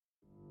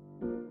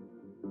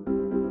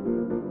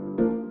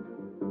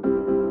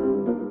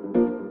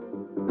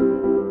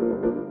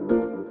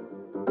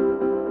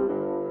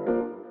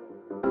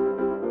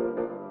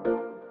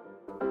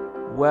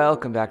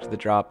Welcome back to The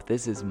Drop.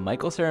 This is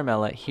Michael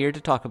Ciaramella here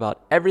to talk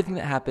about everything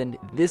that happened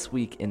this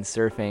week in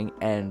surfing,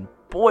 and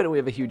boy do we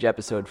have a huge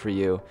episode for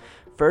you.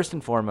 First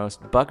and foremost,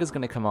 Buck is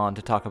going to come on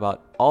to talk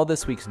about all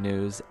this week's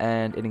news,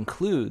 and it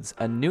includes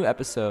a new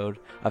episode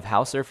of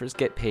How Surfers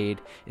Get Paid.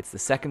 It's the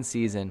second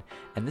season,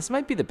 and this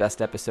might be the best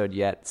episode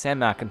yet. Sam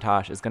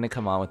McIntosh is going to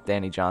come on with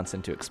Danny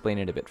Johnson to explain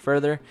it a bit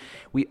further.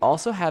 We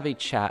also have a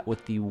chat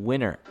with the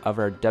winner of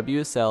our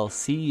WSL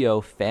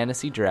CEO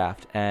Fantasy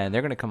Draft, and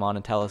they're going to come on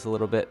and tell us a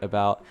little bit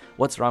about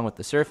what's wrong with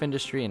the surf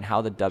industry and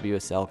how the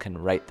WSL can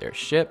right their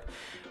ship.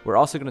 We're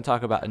also going to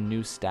talk about a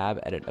new Stab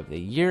Edit of the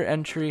Year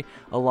entry,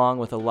 along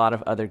with a lot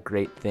of other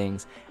great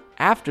things.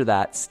 After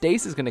that,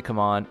 Stace is going to come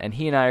on, and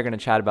he and I are going to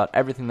chat about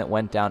everything that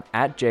went down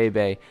at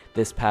J-Bay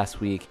this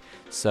past week.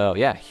 So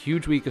yeah,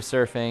 huge week of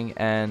surfing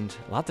and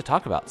a lot to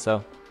talk about.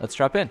 So let's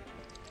drop in.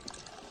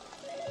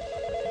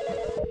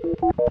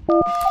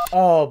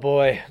 Oh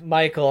boy,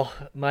 Michael.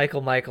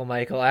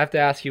 I have to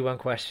ask you one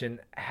question.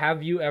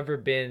 Have you ever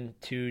been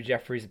to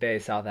Jeffreys Bay,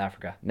 South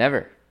Africa?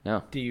 Never,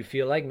 no. Do you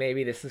feel like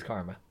maybe this is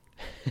karma?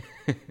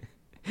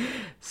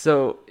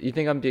 So, you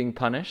think I'm being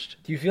punished?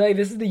 Do you feel like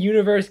this is the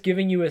universe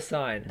giving you a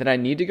sign? That I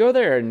need to go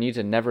there or need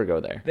to never go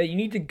there? That you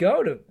need to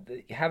go to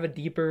have a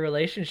deeper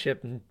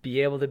relationship and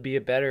be able to be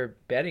a better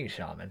betting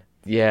shaman.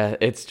 Yeah,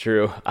 it's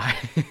true.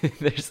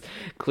 There's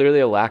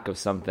clearly a lack of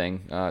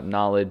something.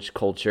 Knowledge,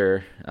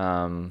 culture,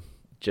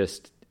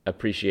 just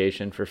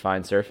appreciation for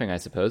fine surfing, I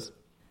suppose.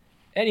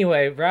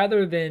 Anyway,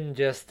 rather than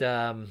just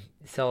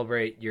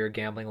celebrate your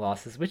gambling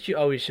losses, which you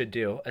always should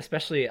do,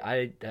 especially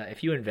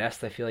if you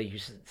invest, I feel like you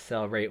should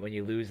celebrate when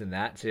you lose in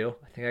that too.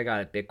 I think I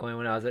got a Bitcoin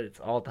when I was at its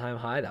all-time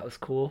high. That was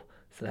cool,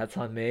 so that's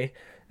on me.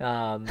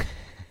 You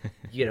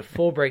get a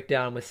full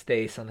breakdown with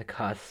Stace on the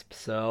cusp,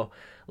 so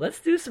let's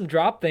do some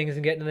drop things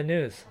and get into the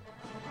news.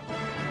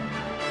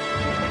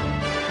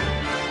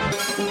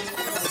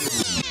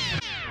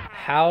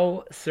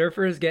 How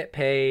Surfers Get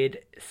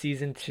Paid,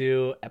 Season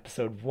 2,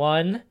 Episode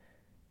 1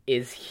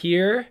 is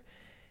here,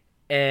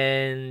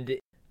 and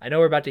I know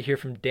we're about to hear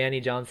from Danny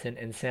Johnson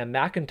and Sam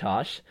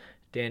McIntosh.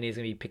 Danny is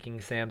going to be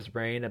picking Sam's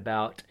brain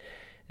about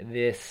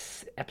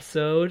this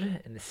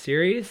episode and the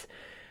series,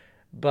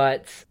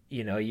 but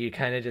you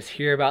kind of just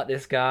hear about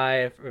this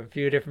guy from a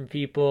few different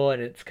people,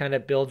 and it's kind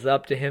of builds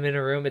up to him in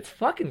a room. It's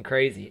fucking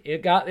crazy.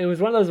 It was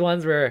one of those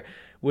ones where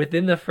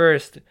within the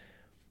first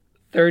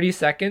 30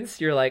 seconds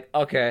you're like,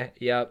 okay,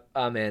 yep,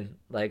 I'm in.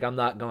 Like, I'm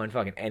not going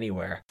fucking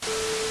anywhere.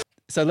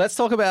 So let's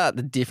talk about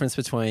the difference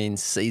between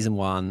Season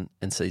 1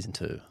 and Season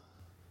 2.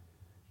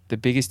 The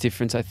biggest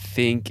difference, I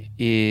think,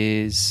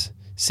 is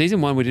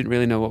Season 1, we didn't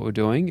really know what we were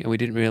doing, and we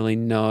didn't really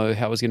know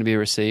how it was going to be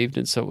received,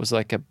 and so it was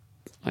it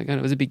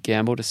was a big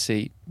gamble to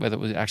see whether it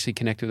was actually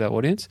connected with our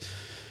audience.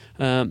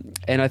 And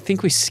I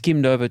think we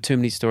skimmed over too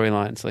many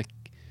storylines. Like,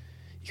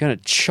 you kind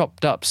of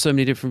chopped up so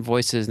many different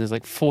voices, and there's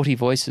like 40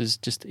 voices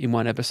just in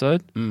one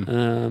episode.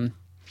 And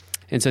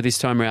so this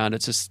time around,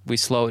 it's just we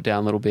slow it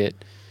down a little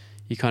bit.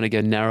 You kind of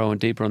go narrow and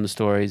deeper on the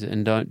stories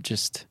and don't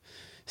just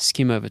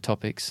skim over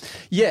topics.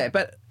 Yeah,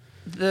 but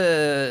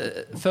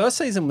the first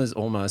season was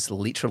almost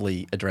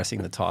literally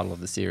addressing the title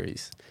of the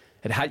series.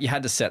 You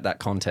had to set that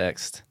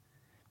context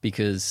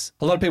because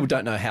a lot of people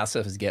don't know how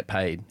surfers get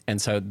paid. And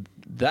so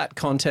that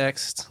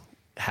context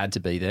had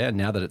to be there.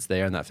 Now that it's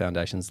there and that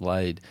foundation's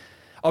laid,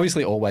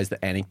 obviously always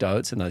the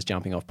anecdotes and those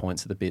jumping off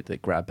points are the bit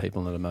that grab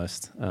people and are the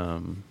most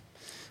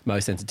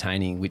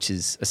entertaining, which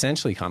is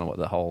essentially kind of what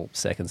the whole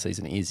second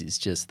season is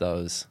just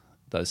those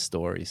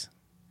stories.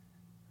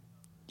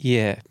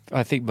 Yeah,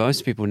 I think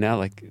most people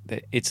now,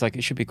 it's like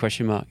it should be a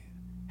question mark.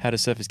 How do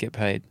surfers get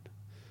paid?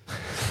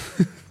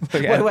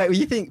 Wait,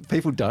 you think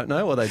people don't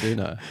know or they do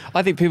know?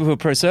 I think people who are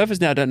pro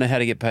surfers now don't know how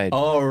to get paid.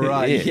 Oh,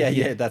 right.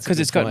 Yeah, that's because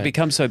it's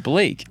become so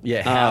bleak.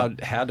 Yeah,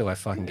 how do I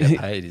fucking get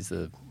paid is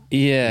the...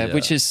 Yeah,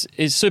 which is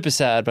super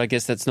sad, but I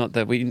guess that's not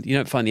that you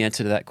don't find the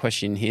answer to that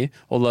question here,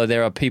 although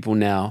there are people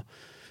now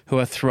who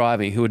are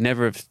thriving, who would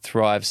never have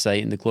thrived, say,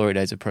 in the glory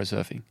days of pro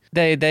surfing.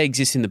 They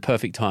exist in the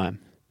perfect time.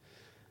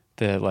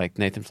 They're like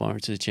Nathan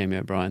Florence's, Jamie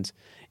O'Brien's.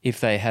 If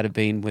they had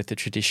been with the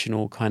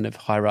traditional kind of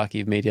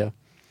hierarchy of media,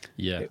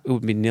 it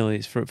would be nearly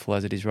as fruitful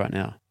as it is right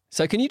now.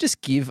 So can you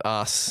just give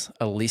us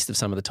a list of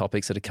some of the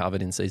topics that are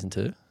covered in Season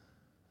 2?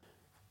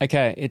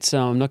 Okay, it's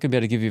I'm not going to be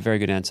able to give you a very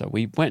good answer.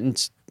 We went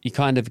and you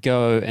kind of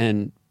go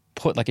and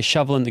put like a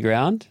shovel in the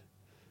ground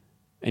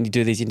and you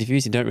do these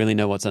interviews, you don't really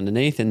know what's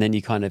underneath, and then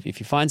you kind of, if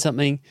you find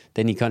something,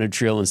 then you kind of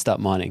drill and start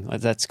mining. Like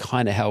that's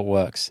kind of how it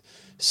works.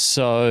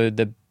 So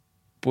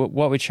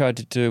what we tried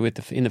to do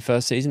in the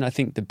first season, I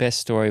think the best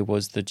story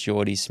was the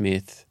Geordie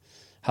Smith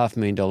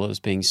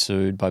 $500,000 being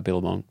sued by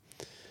Billabong.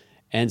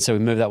 And so we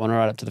moved that one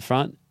right up to the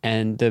front.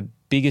 And the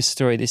biggest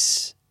story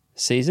this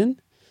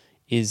season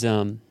is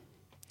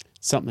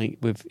something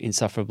we've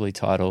insufferably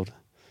titled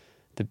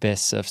The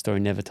Best Surf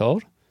Story Never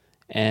Told.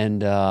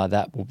 And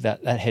that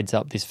heads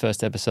up this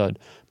first episode.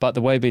 But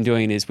the way we've been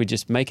doing it is we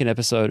just make an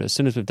episode. As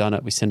soon as we've done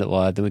it, we send it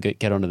live. Then we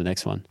get on to the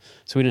next one.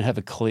 So we don't have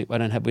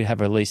we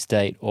have a release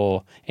date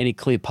or any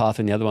clear path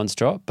when the other ones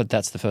drop. But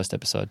that's the first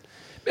episode.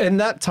 And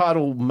that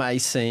title may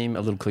seem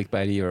a little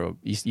clickbaity, or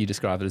you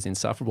describe it as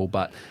insufferable,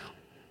 but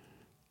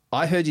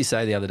I heard you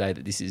say the other day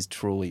that this is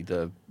truly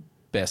the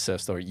best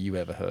surf story you've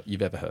ever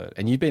heard.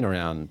 And you've been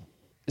around.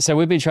 So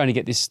we've been trying to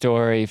get this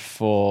story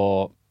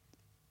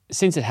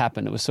since it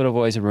happened. It was sort of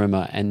always a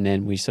rumor, and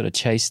then we sort of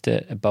chased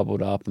it. It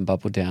bubbled up and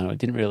bubbled down. It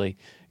didn't really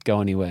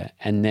go anywhere.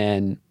 And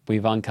then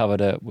we've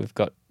uncovered it. We've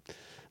got,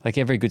 like,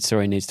 every good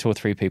story needs 2 or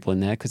 3 people in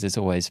there because there's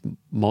always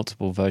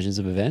multiple versions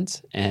of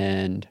events.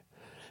 And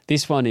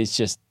this one is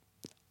just,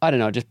 I don't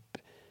know, just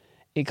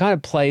it kind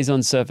of plays on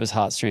surfers'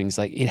 heartstrings.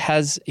 Like,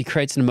 it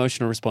creates an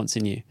emotional response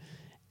in you.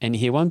 And you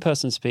hear one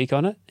person speak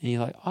on it, and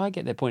you're like, oh, I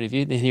get their point of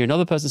view. Then you hear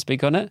another person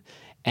speak on it,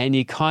 and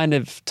you kind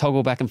of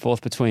toggle back and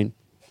forth between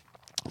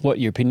what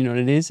your opinion on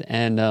it is.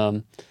 And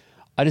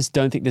I just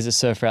don't think there's a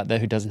surfer out there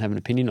who doesn't have an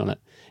opinion on it.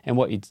 And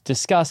what you're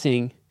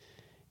discussing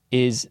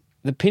is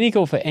the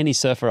pinnacle for any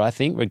surfer, I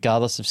think,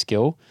 regardless of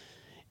skill,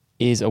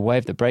 is a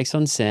wave that breaks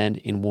on sand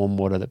in warm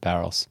water that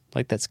barrels.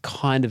 Like, that's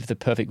kind of the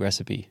perfect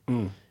recipe.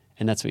 And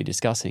that's what you're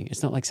discussing.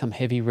 It's not like some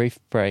heavy reef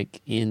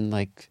break in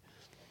like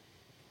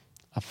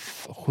a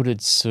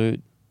hooded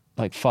suit,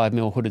 like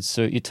 5mm hooded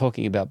suit. You're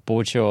talking about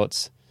board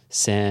shorts,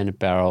 sand,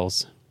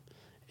 barrels.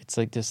 It's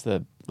like just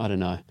I don't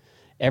know.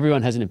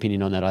 Everyone has an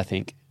opinion on that, I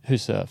think, who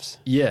surfs.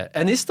 Yeah.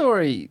 And this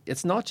story,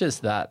 it's not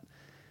just that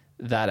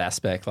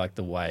aspect, like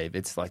the wave.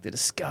 It's like the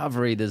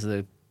discovery, there's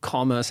the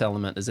commerce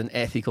element, there's an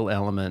ethical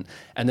element,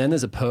 and then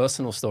there's a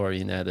personal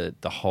story in there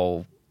that the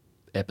whole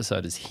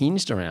episode is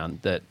hinged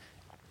around that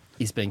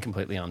is being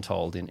completely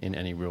untold in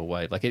any real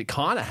way. Like, it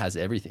kind of has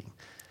everything.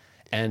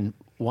 And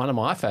one of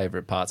my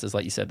favorite parts is,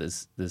 like you said,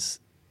 there's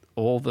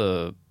all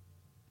the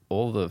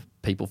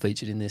people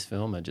featured in this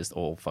film are just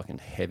all fucking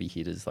heavy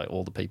hitters. Like,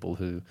 all the people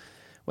who,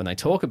 when they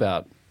talk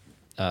about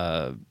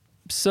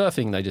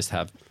surfing, they just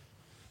have,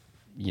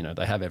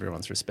 they have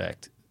everyone's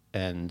respect.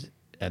 And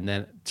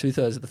then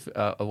 2/3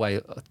 of the way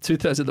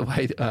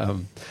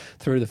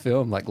through the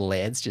film, like,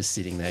 Ladd's just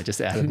sitting there, just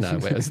out of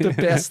nowhere. It's the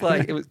best,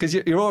 like, because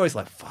you're always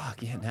like,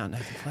 fuck yeah, now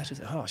Nathan Fletcher's,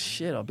 oh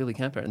shit, oh Billy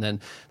Kemper, and then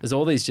there's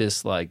all these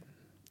just like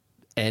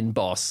end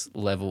boss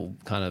level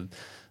kind of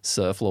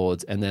surf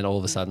lords, and then all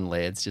of a sudden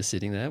Ladd's just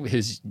sitting there,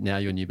 who's now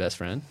your new best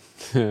friend.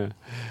 It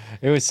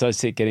was so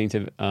sick getting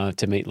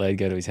to meet Ladd,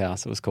 go to his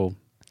house. It was cool.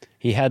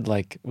 He had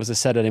it was a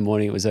Saturday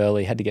morning, it was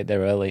early, had to get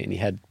there early, and he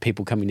had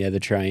people coming near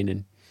the train,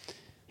 and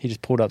he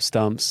just pulled up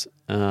stumps,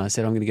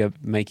 said, I'm going to go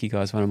make you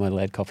guys one of my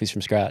Ladd coffees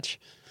from scratch.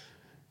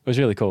 It was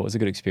really cool. It was a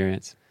good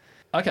experience.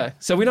 Okay,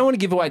 so we don't want to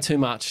give away too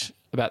much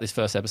about this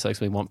first episode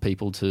because we want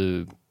people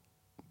to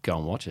go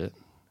and watch it.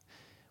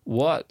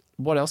 What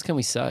else can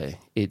we say?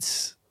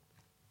 It's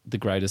the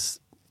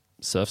greatest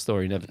surf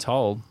story never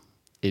told.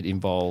 It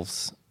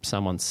involves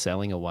someone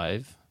selling a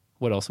wave.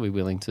 What else are we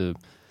willing to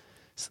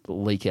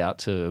leak out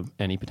to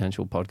any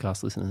potential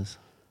podcast listeners?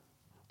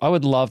 I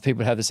would love people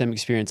to have the same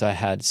experience I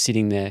had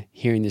sitting there,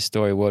 hearing this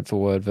story word for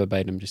word,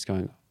 verbatim, just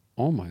going,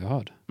 oh my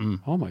God,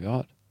 oh my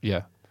God.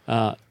 Yeah.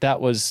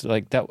 That was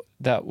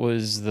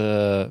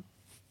the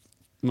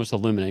most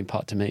illuminating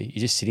part to me.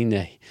 You're just sitting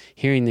there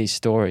hearing these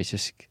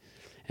stories,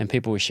 and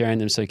people were sharing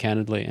them so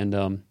candidly, and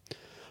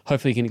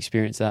hopefully you can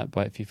experience that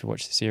if you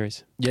watch the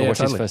series. Yeah, watch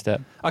totally. this first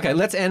step. Okay,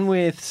 let's end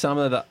with some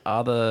of the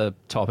other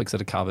topics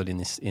that are covered in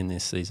this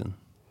season.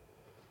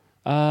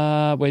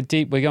 We're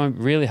going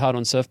really hard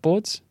on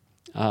surfboards,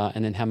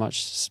 and then how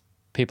much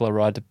people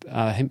are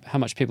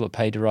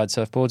paid to ride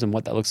surfboards, and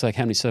what that looks like,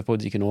 how many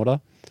surfboards you can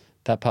order.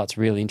 That part's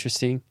really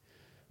interesting.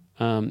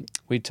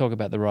 We talk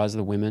about the rise of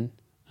the women.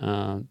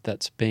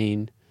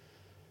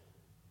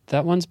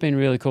 That one's been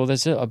really cool.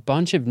 There's a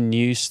bunch of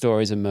new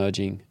stories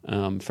emerging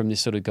from this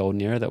sort of golden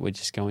era that we're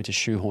just going to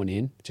shoehorn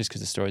in just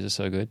because the stories are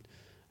so good.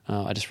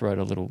 I just wrote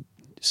a little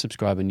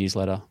subscriber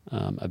newsletter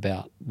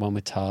about one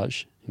with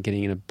Taj and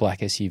getting in a black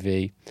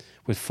SUV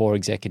with 4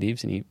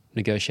 executives, and he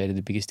negotiated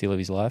the biggest deal of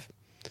his life.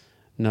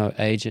 No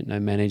agent, no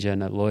manager,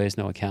 no lawyers,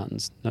 no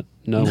accountants,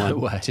 no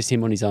one, way. Just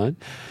him on his own.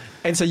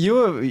 And so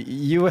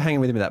you were hanging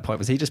with him at that point.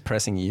 Was he just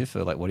pressing you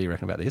for, like, what do you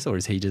reckon about this, or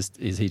is he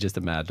just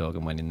a mad dog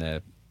and went in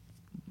there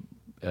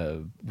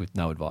with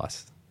no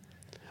advice?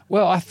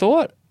 Well, I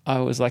thought I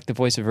was like the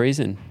voice of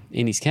reason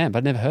in his camp.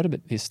 I'd never heard of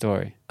his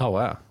story. Oh,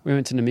 wow. We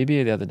went to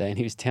Namibia the other day, and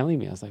he was telling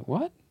me. I was like,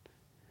 what?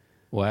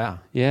 Wow.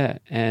 Yeah,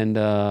 and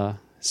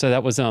so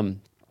that was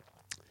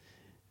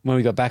when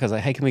we got back, I was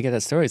like, hey, can we get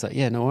that story? He's like,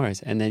 yeah, no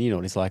worries. And then you know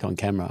what he's like on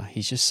camera.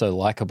 He's just so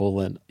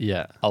likable and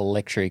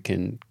electric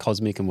and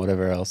cosmic and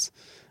whatever else.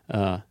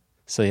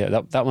 So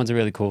yeah, that one's a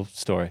really cool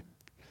story.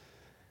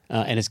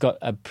 And it's got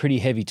a pretty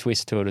heavy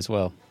twist to it as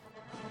well.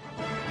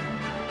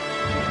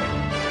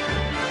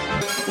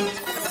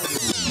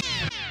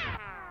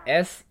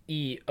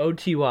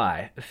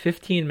 SEOTY,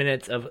 15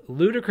 minutes of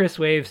ludicrous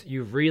waves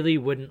you really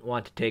wouldn't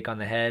want to take on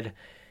the head.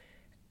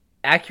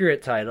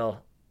 Accurate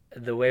title.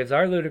 The waves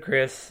are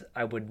ludicrous.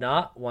 I would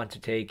not want to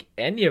take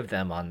any of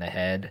them on the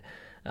head.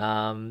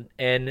 And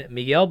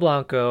Miguel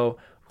Blanco,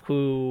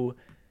 who,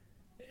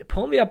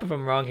 pull me up if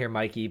I'm wrong here,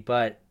 Mikey,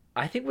 but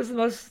I think was the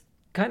most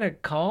kind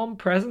of calm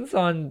presence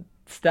on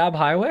Stab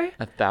Highway?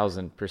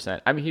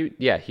 1,000%. I mean,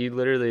 he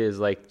literally is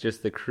like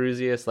just the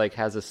cruisiest, like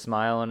has a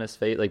smile on his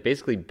face, like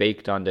basically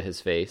baked onto his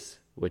face,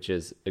 which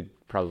is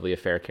probably a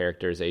fair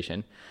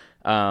characterization.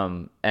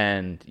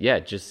 And yeah,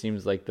 it just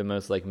seems like the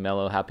most like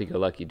mellow,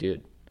 happy-go-lucky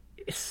dude.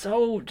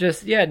 So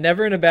just, yeah,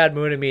 never in a bad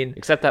mood. I mean,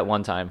 Except that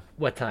one time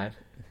what time?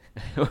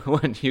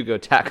 when Hugo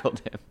tackled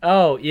him.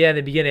 Oh, yeah, in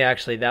the beginning,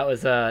 actually. That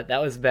was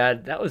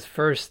bad. That was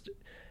first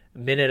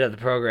minute of the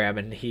program,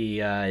 and he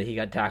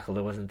got tackled.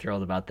 I wasn't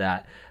thrilled about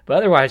that. But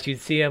otherwise, you'd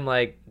see him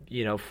like,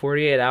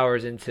 48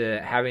 hours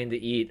into having to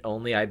eat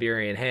only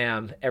Iberian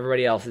ham.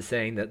 Everybody else is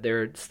saying that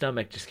their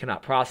stomach just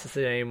cannot process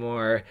it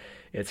anymore.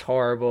 It's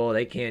horrible.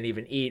 They can't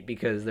even eat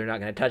because they're not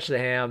going to touch the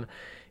ham.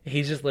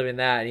 He's just living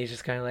that, and he's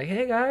just kind of like,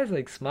 hey, guys,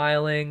 like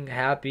smiling,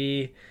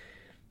 happy.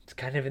 It's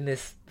kind of in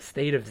this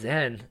state of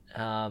zen.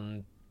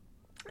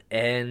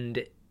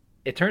 And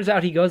it turns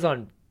out he goes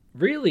on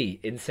really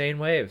insane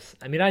waves.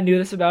 I mean, I knew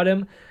this about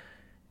him.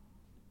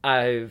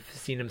 I've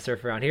seen him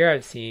surf around here.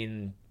 I've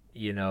seen,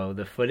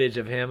 the footage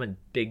of him and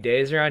big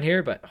days around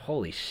here, but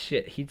holy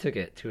shit, he took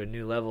it to a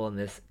new level in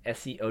this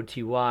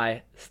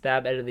SEOTY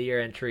Stab Ed of the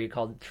Year entry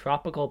called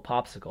Tropical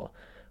Popsicle.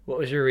 What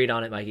was your read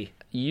on it, Mikey?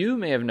 You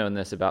may have known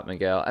this about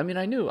Miguel. I mean,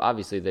 I knew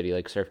obviously that he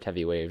like surfed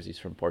heavy waves. He's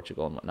from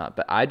Portugal and whatnot,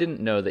 but I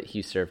didn't know that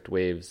he surfed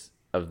waves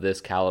of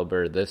this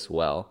caliber this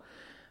well.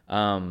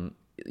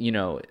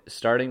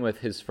 Starting with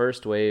his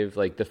first wave,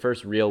 like the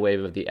first real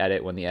wave of the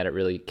edit, when the edit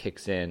really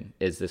kicks in,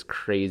 is this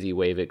crazy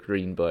wave at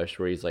Greenbush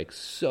where he's like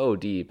so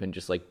deep and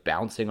just like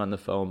bouncing on the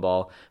foam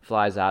ball,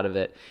 flies out of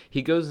it.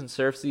 He goes and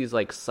surfs these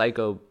like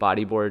psycho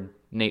bodyboard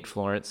Nate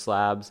Florence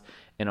slabs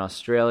in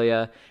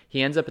Australia.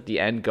 He ends up at the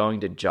end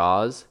going to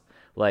Jaws,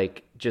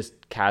 like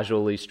just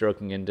casually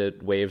stroking into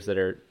waves that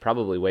are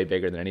probably way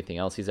bigger than anything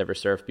else he's ever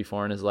surfed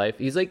before in his life.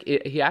 He's like,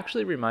 he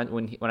actually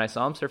when I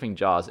saw him surfing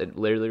Jaws, it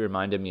literally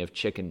reminded me of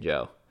Chicken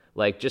Joe.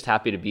 Like, just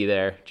happy to be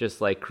there,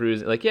 just like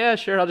cruising, like, yeah,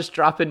 sure, I'll just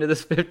drop into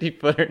this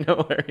 50-footer,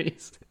 no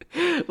worries.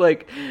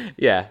 Like,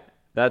 yeah,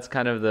 that's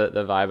kind of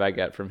the vibe I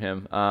get from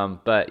him.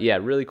 But yeah,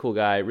 really cool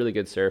guy, really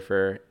good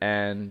surfer.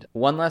 And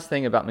one last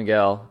thing about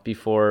Miguel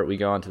before we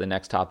go on to the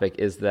next topic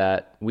is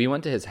that we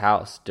went to his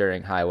house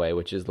during Highway,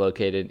 which is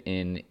located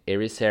in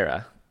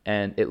Ericeira,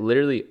 and it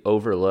literally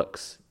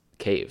overlooks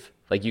cave.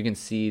 Like, you can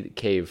see the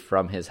cave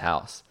from his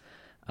house,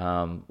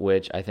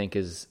 which I think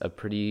is a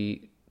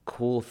pretty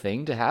cool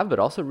thing to have, but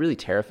also really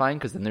terrifying,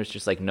 because then there's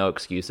just like no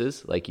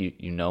excuses. Like you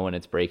know when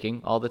it's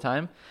breaking all the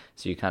time,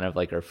 so you kind of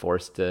like are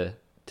forced to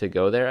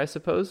go there, I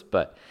suppose.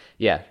 But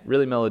yeah,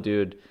 really mellow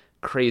dude,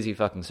 crazy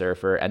fucking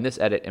surfer, and this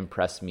edit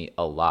impressed me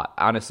a lot.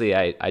 Honestly,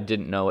 I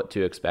didn't know what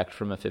to expect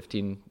from a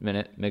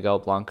 15-minute Miguel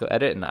Blanco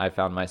edit, and I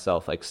found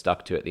myself like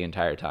stuck to it the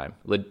entire time.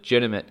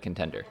 Legitimate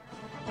contender.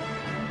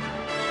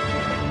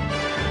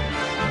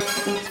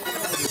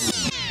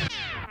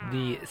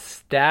 The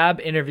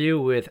Stab interview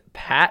with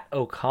Pat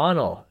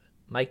O'Connell.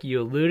 Mike, you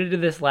alluded to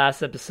this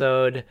last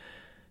episode.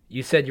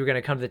 You said you were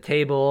going to come to the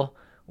table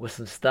with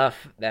some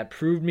stuff that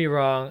proved me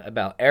wrong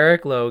about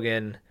Eric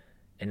Logan,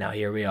 and now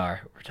here we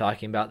are. We're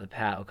talking about the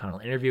Pat O'Connell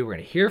interview. We're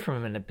going to hear from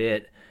him in a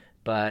bit,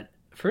 but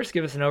first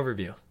give us an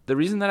overview. The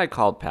reason that I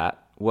called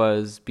Pat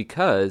was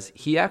because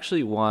he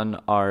actually won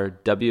our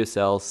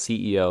WSL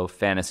CEO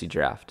fantasy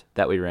draft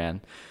that we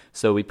ran.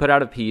 So we put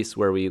out a piece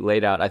where we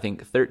laid out, I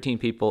think, 13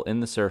 people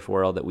in the surf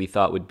world that we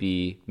thought would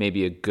be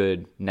maybe a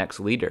good next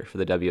leader for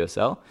the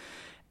WSL.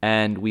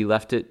 And we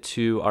left it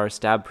to our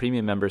Stab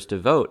Premium members to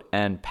vote.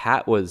 And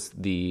Pat was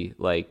the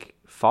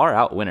far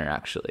out winner,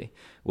 actually,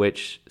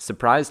 which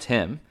surprised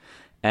him.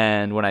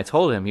 And when I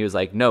told him, he was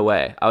like, no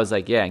way. I was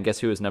like, yeah, and guess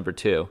who was number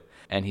 2?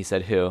 And he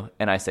said, who?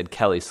 And I said,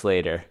 Kelly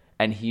Slater.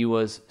 And he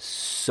was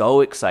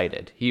so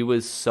excited. He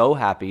was so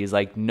happy. He's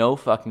like, no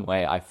fucking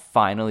way. I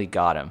finally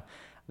got him.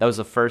 That was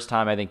the first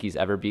time I think he's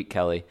ever beat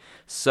Kelly.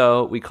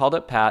 So we called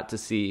up Pat to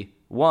see,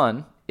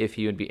 1, if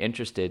he would be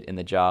interested in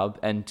the job,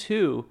 and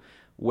 2,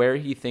 where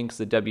he thinks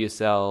the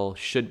WSL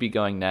should be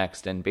going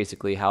next, and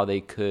basically how they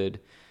could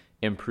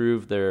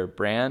improve their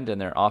brand and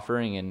their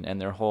offering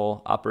and their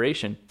whole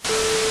operation.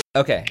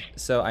 Okay,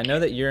 so I know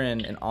that you're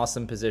in an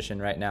awesome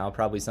position right now,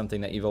 probably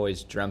something that you've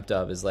always dreamt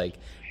of, is like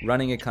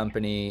running a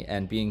company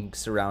and being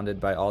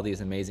surrounded by all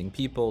these amazing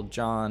people,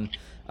 John,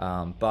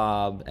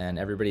 Bob, and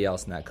everybody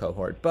else in that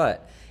cohort.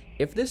 But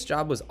if this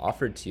job was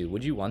offered to you,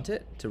 would you want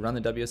it, to run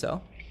the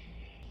WSL?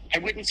 I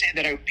wouldn't say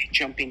that I would be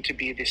jumping to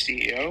be the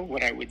CEO.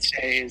 What I would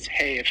say is,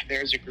 hey, if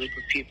there's a group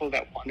of people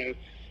that want to,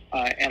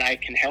 and I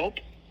can help,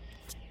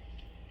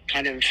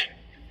 kind of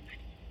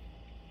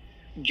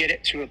get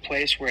it to a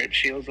place where it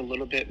feels a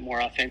little bit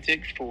more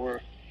authentic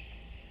for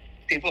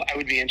people, I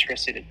would be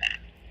interested in that.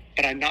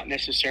 But I'm not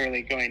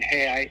necessarily going,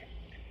 hey,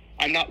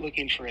 I'm not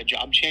looking for a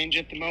job change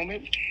at the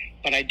moment,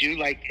 but I do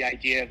like the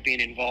idea of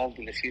being involved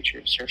in the future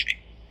of surfing.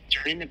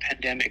 During the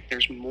pandemic,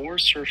 there's more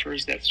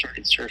surfers that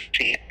started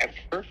surfing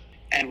ever,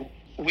 and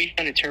we've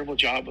done a terrible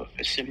job of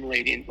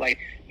assimilating,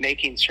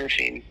 making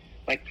surfing,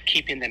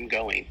 keeping them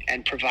going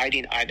and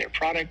providing either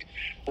product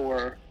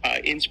or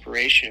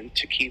inspiration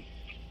to keep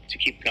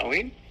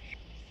going.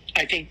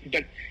 I think,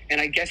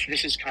 and I guess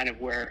this is kind of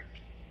where,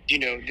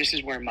 this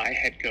is where my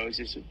head goes,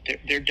 is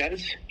there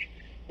does,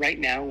 right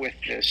now with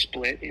the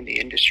split in the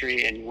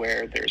industry and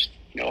where there's,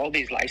 all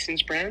these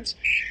licensed brands,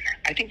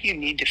 I think you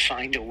need to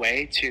find a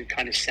way to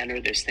kind of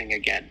center this thing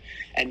again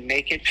and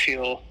make it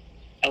feel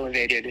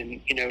elevated.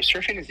 And,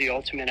 surfing is the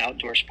ultimate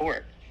outdoor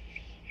sport.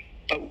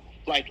 But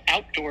like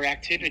outdoor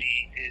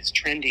activity is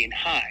trending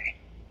high,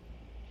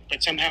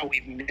 but somehow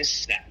we've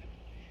missed that.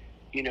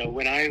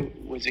 When I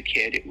was a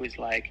kid, it was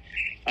like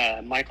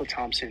Michael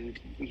Thompson,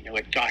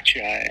 at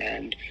Gotcha,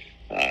 and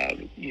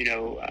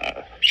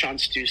Sean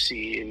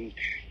Stussy and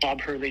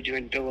Bob Hurley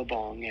doing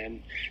Billabong,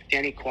 and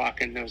Danny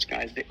Kwok and those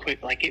guys that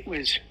quit. Like, it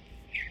was,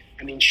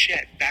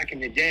 back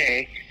in the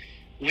day,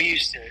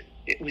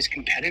 it was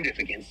competitive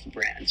against the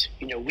brands.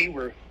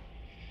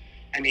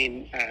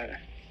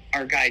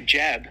 Our guy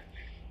Jeb,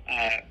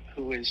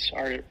 who was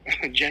our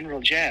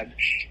General Jeb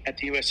at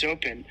the U.S.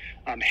 Open,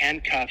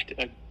 handcuffed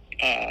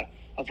a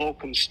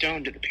Volcom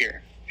Stone to the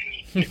pier.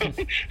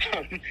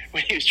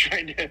 When he was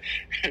trying to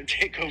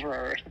take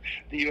over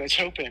the U.S.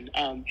 Open,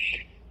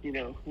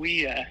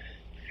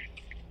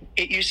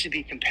 it used to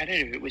be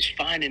competitive. It was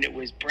fun, and it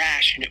was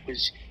brash, and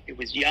it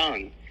was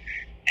young.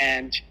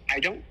 And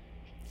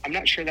I'm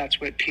not sure that's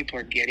what people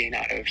are getting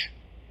out of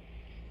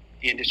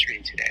the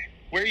industry today.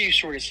 Where you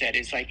sort of said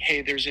is like,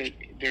 hey, there's an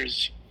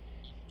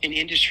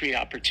industry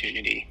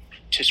opportunity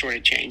to sort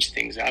of change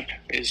things up,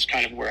 is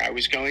kind of where I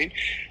was going.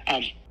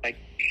 Hey,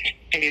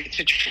 it's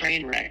a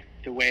train wreck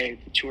the way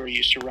the tour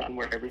used to run,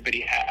 where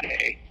everybody had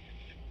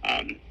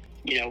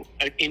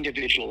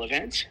individual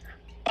events.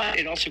 But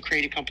it also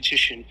created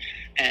competition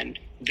and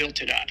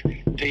built it up.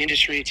 The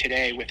industry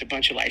today, with a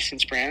bunch of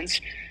licensed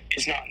brands,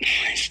 is not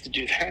nice to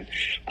do that,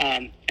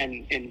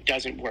 and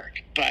doesn't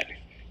work. But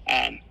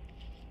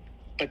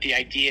the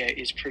idea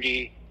is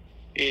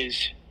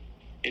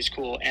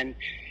cool, and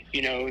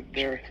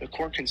the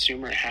core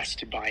consumer has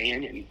to buy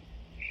in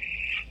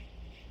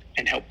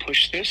and help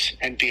push this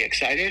and be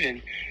excited.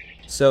 And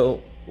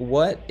so,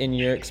 what, in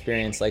your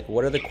experience,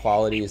 what are the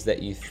qualities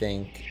that you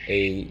think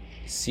a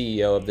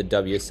CEO of the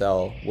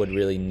WSL would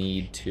really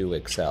need to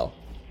excel?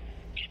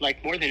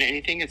 Like, more than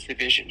anything, it's the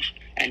vision,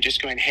 and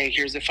just going, hey,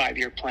 here's a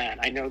 5-year plan.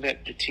 I know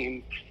that the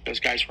team, those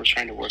guys were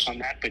trying to work on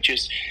that, but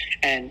just,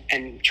 and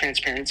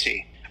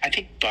transparency. I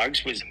think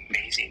Bugs was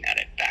amazing at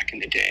it back in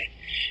the day.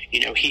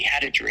 He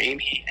had a dream,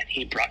 and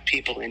he brought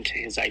people into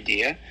his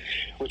idea,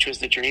 which was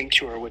the Dream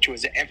Tour, which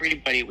was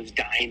everybody was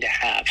dying to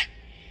have.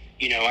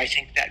 I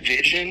think that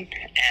vision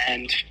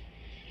and,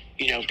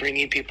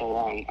 bringing people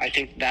along, I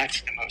think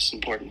that's the most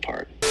important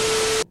part.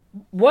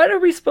 What are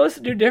we supposed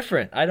to do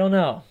different? I don't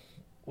know.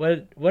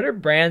 What are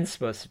brands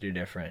supposed to do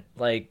different?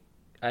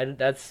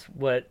 That's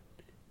what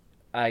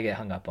I get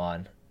hung up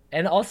on.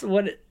 And also,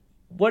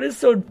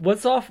 what's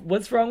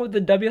wrong with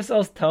the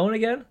WSL's tone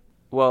again?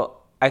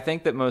 Well, I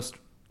think that most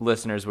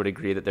listeners would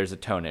agree that there's a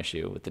tone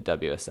issue with the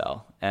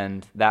WSL,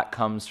 and that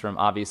comes from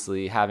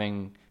obviously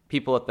having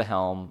people at the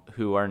helm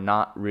who are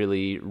not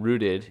really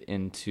rooted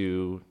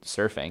into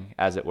surfing,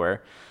 as it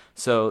were.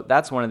 So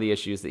that's one of the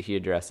issues that he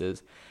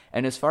addresses.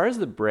 And as far as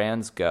the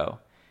brands go,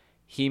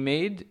 he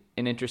made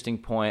an interesting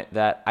point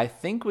that I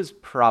think was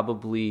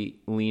probably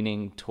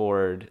leaning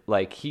toward,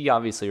 he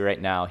obviously right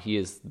now, he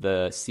is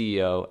the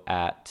CEO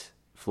at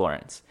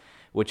Florence,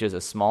 which is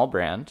a small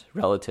brand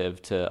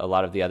relative to a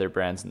lot of the other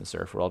brands in the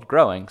surf world,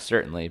 growing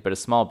certainly, but a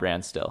small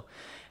brand still.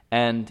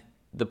 And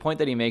the point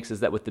that he makes is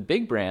that with the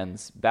big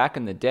brands, back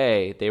in the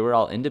day, they were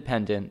all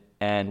independent,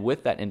 and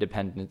with that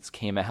independence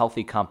came a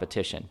healthy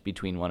competition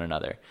between one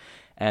another.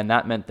 And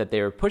that meant that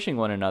they were pushing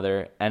one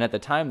another, and at the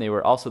time, they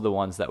were also the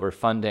ones that were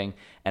funding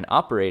and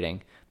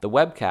operating the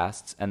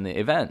webcasts and the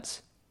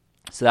events.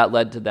 So that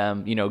led to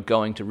them,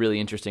 going to really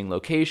interesting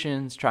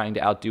locations, trying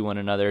to outdo one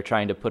another,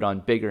 trying to put on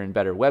bigger and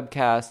better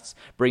webcasts,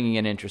 bringing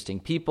in interesting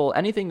people,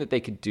 anything that they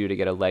could do to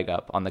get a leg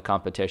up on the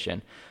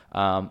competition.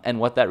 And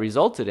what that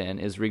resulted in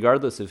is,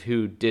 regardless of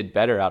who did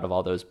better out of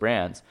all those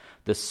brands,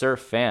 the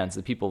surf fans,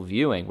 the people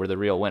viewing, were the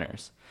real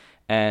winners.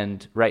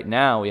 And right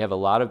now, we have a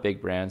lot of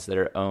big brands that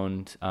are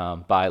owned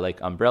by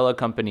umbrella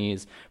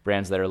companies,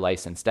 brands that are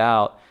licensed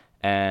out,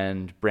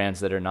 and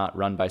brands that are not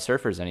run by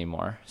surfers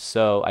anymore.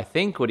 So I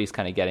think what he's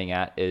kind of getting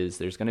at is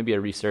there's going to be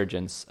a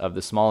resurgence of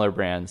the smaller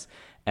brands,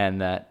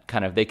 and that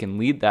kind of they can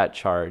lead that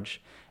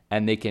charge,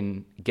 and they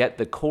can get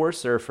the core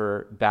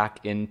surfer back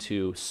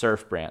into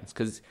surf brands,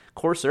 because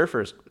core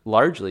surfers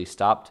largely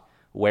stopped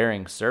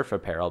wearing surf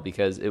apparel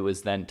because it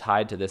was then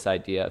tied to this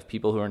idea of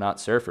people who are not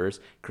surfers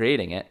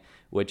creating it,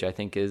 which I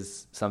think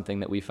is something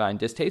that we find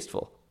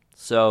distasteful.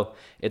 So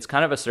it's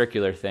kind of a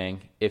circular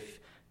thing. If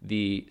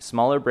the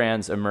smaller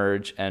brands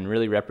emerge and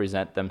really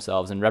represent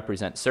themselves and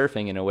represent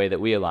surfing in a way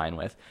that we align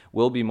with,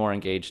 we'll be more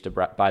engaged to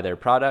buy their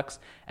products.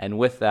 And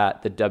with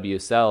that, the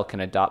WSL can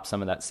adopt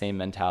some of that same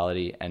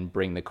mentality and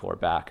bring the core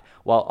back,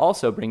 while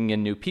also bringing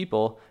in new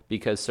people,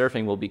 because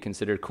surfing will be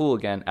considered cool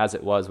again, as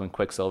it was when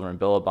Quicksilver and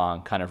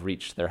Billabong kind of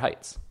reached their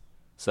heights.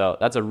 So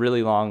that's a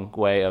really long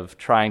way of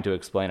trying to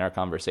explain our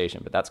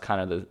conversation, but that's kind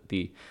of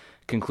the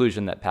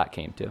conclusion that Pat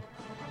came to.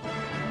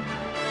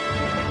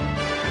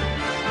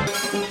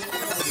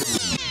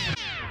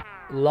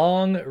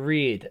 Long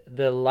read,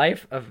 The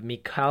Life of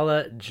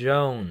Mikala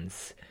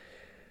Jones.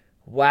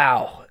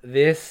 Wow,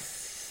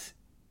 this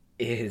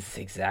is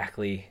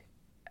exactly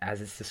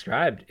as it's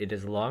described. It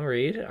is a long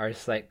read. Our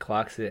site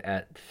clocks it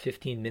at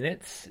 15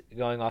 minutes,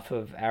 going off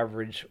of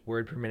average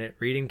word per minute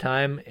reading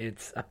time.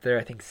 It's up there,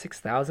 I think,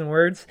 6,000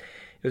 words.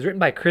 It was written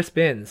by Chris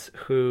Binns,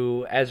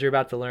 who, as you're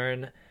about to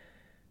learn,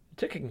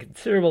 took a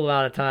considerable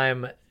amount of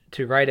time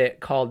to write it,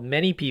 called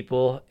Many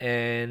People,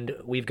 and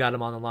we've got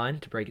him on the line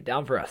to break it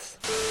down for us.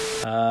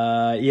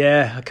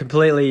 Yeah, I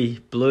completely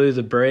blew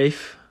the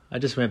brief. I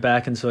just went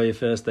back and saw your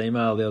first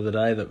email the other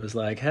day that was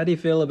like, how do you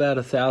feel about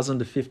 1,000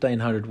 to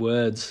 1,500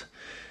 words?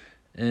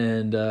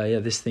 And yeah,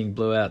 this thing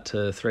blew out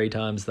to 3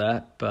 times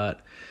that.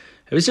 But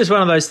it was just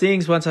one of those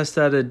things. Once I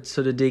started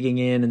sort of digging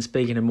in and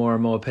speaking to more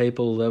and more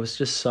people, there was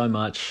just so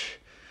much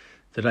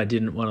that I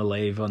didn't want to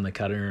leave on the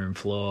cutting room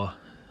floor.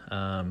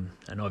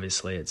 And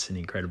obviously it's an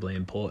incredibly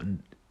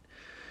important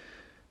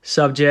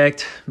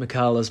subject.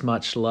 Mikala's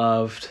much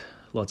loved.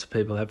 Lots of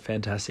people have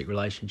fantastic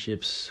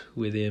relationships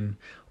with him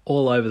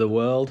all over the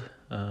world.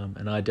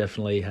 And I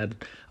definitely had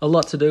a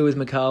lot to do with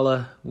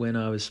Mikala when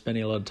I was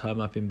spending a lot of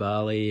time up in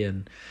Bali.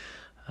 And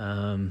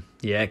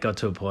yeah, it got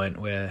to a point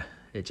where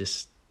it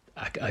just,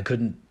 I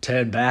couldn't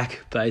turn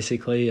back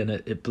basically. And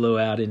it blew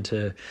out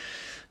into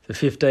the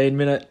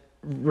 15-minute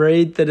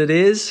read that it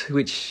is,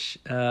 which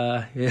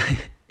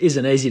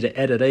isn't easy to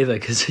edit either,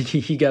 because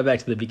you go back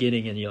to the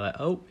beginning and you're like,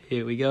 oh,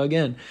 here we go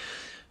again.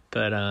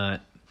 But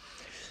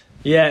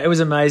yeah, it was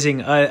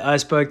amazing. I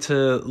spoke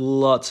to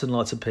lots and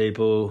lots of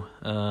people.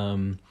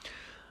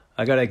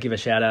 I got to give a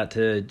shout out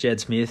to Jed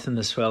Smith and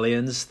the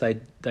Swellians.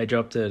 They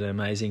dropped an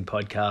amazing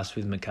podcast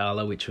with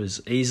Mikala, which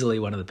was easily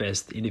one of the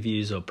best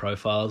interviews or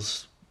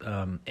profiles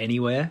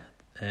anywhere.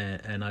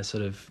 And I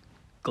sort of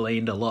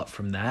gleaned a lot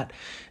from that.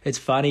 It's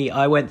funny,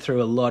 I went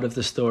through a lot of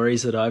the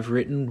stories that I've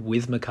written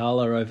with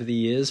Mikala over the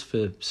years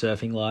for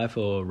Surfing Life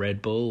or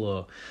Red Bull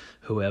or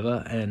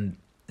whoever, and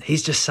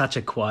he's just such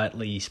a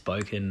quietly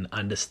spoken,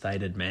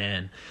 understated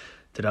man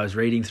that I was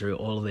reading through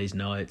all of these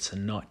notes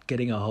and not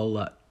getting a whole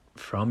lot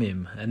from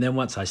him. And then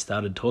once I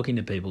started talking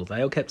to people,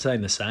 they all kept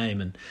saying the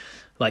same. And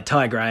like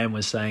Ty Graham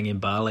was saying in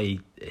Bali,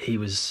 he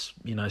was,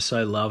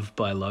 so loved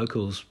by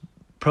locals,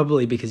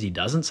 probably because he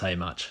doesn't say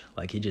much.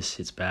 Like he just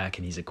sits back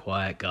and he's a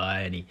quiet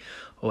guy and he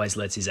always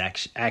lets his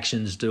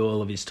actions do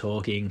all of his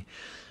talking.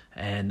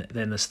 And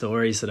then the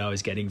stories that I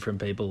was getting from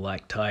people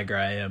like Ty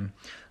Graham,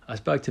 I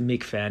spoke to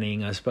Mick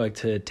Fanning, I spoke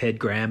to Ted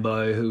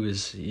Grambo, who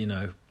was,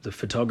 the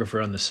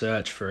photographer on The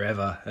Search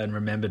forever and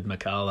remembered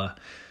Mikala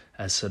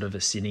as sort of a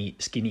skinny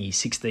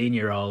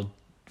 16-year-old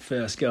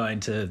first going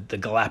to the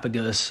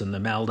Galapagos and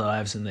the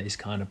Maldives and these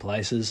kind of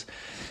places.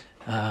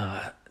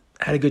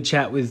 Had a good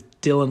chat with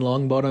Dylan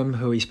Longbottom,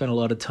 who he spent a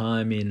lot of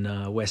time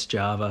in West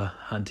Java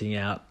hunting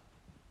out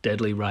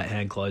deadly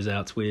right-hand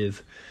closeouts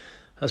with.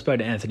 I spoke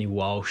to Anthony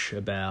Walsh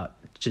about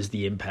just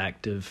the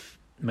impact of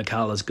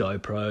Mikala's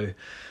GoPro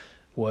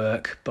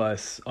work,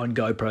 both on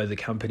GoPro, the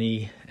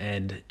company,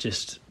 and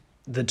just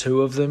the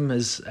two of them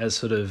as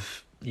sort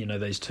of,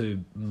 these two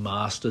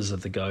masters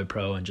of the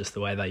GoPro and just the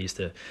way they used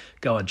to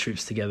go on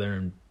trips together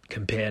and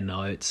compare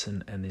notes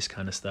and this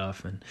kind of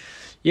stuff. And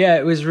yeah,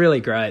 it was really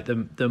great.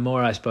 The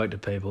more I spoke to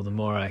people, the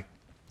more I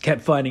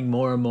kept finding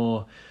more and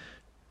more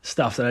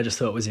stuff that I just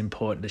thought was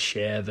important to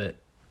share, that,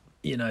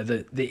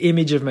 the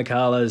image of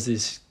Mikala as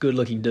this good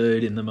looking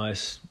dude in the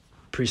most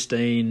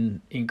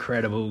pristine,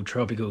 incredible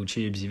tropical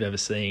tubes you've ever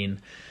seen.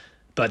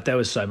 But there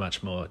was so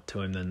much more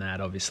to him than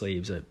that. Obviously, he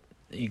was an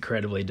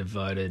incredibly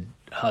devoted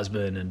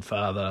husband and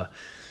father,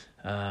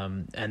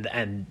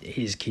 and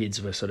his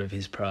kids were sort of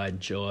his pride and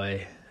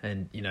joy.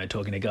 And,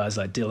 talking to guys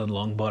like Dylan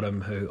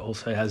Longbottom, who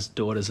also has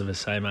daughters of the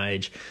same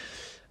age,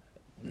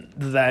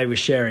 they were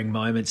sharing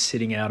moments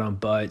sitting out on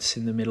boats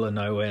in the middle of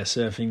nowhere,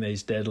 surfing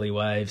these deadly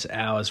waves,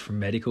 hours from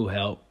medical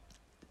help.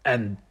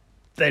 And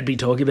they'd be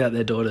talking about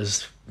their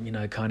daughters,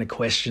 kind of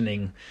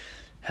questioning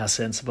how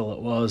sensible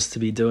it was to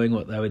be doing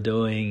what they were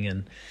doing.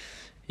 And,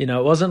 it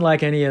wasn't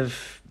like any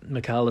of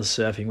Mikala's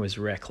surfing was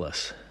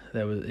reckless.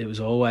 It was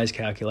always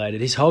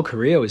calculated. His whole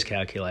career was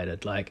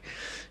calculated. Like,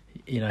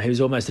 he was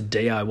almost a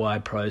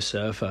DIY pro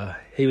surfer.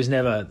 He was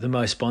never the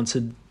most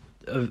sponsored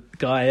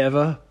guy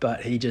ever,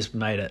 but he just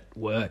made it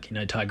work.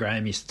 Ty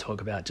Graham used to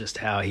talk about just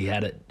how he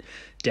had it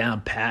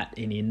down pat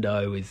in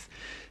Indo with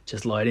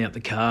just loading up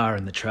the car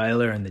and the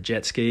trailer and the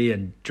jet ski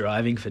and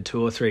driving for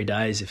 2 or 3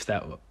 days if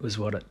that was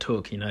what it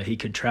took. He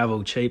could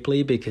travel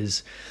cheaply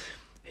because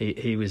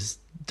he was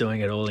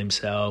doing it all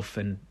himself,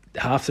 and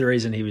half the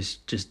reason he was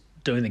just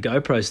doing the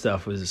GoPro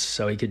stuff was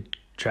so he could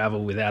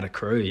travel without a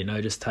crew,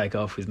 just take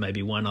off with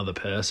maybe one other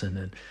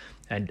person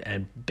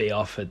and be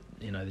off at,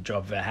 the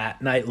drop of a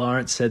hat. Nate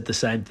Lawrence said the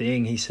same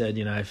thing. He said,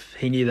 if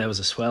he knew there was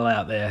a swell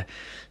out there,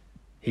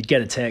 he'd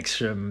get a text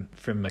from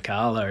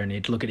Mikala and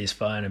he'd look at his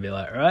phone and be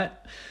like, all right,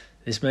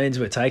 this means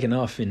we're taking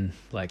off in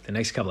like the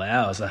next couple of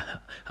hours.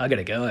 I got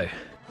to go.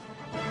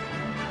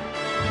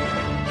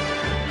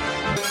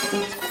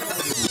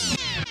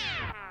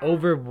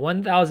 over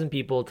 1,000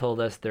 people told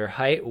us their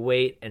height,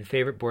 weight, and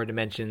favorite board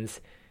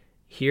dimensions.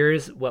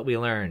 Here's what we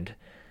learned.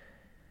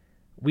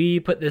 We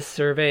put this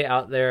survey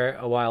out there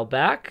a while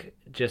back,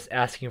 just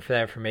asking for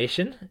that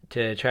information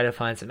to try to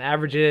find some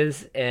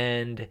averages.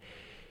 And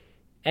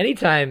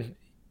anytime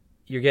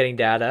you're getting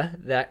data,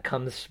 that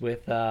comes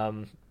with,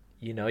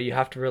 you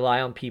have to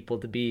rely on people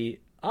to be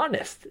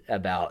honest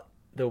about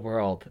the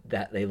world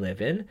that they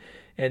live in.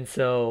 And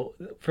so,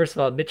 first of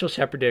all, Mitchell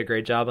Shepard did a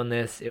great job on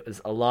this. It was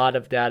a lot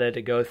of data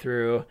to go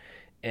through,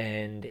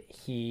 and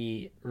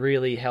he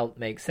really helped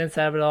make sense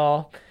out of it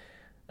all.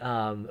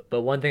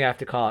 But one thing I have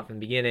to call out from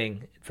the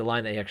beginning, it's a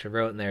line that he actually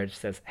wrote in there. It just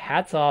says,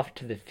 hats off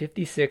to the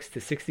 56 to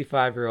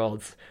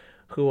 65-year-olds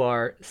who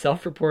are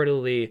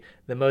self-reportedly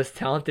the most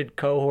talented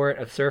cohort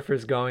of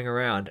surfers going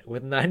around,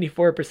 with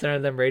 94%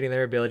 of them rating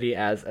their ability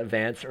as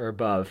advanced or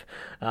above.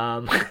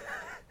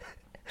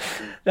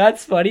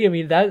 That's funny. I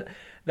mean, there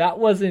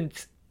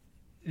wasn't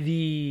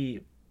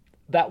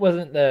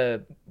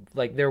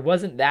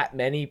that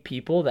many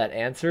people that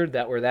answered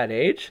that were that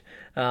age.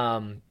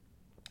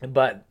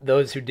 But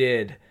those who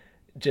did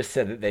just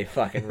said that they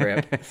fucking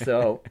rip.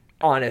 So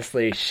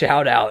honestly,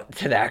 shout out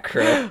to that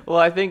crew. Well,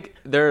 I think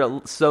there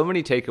are so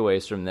many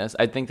takeaways from this.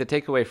 I think the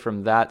takeaway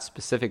from that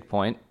specific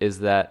point is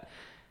that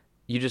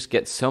you just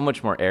get so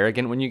much more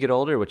arrogant when you get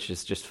older, which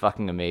is just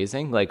fucking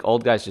amazing. Like,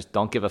 old guys just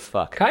don't give a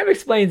fuck. Kind of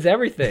explains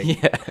everything.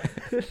 Yeah.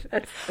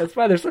 That's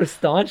why they're so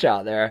staunch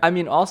out there. I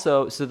mean,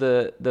 also, so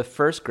the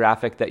first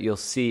graphic that you'll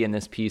see in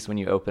this piece when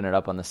you open it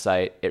up on the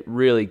site, it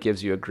really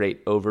gives you a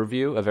great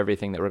overview of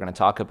everything that we're going to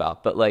talk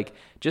about. But like,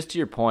 just to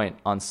your point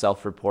on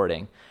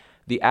self-reporting,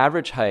 the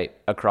average height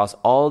across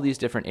all these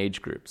different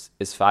age groups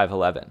is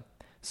 5'11".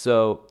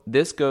 So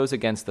this goes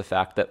against the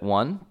fact that,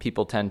 one,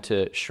 people tend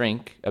to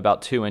shrink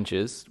about 2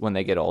 inches when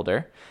they get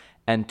older,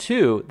 and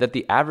two, that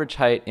the average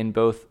height in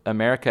both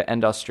America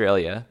and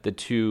Australia, the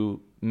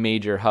two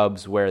major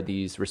hubs where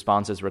these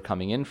responses were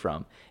coming in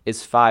from,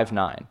 is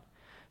 5'9".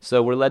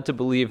 So we're led to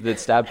believe that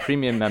Stab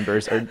Premium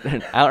members are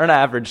on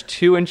average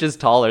 2 inches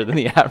taller than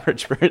the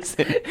average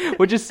person,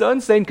 which is so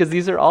insane because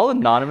these are all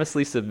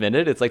anonymously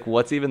submitted. It's like,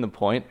 what's even the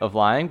point of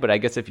lying? But I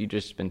guess if you've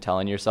just been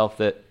telling yourself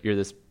that you're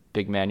this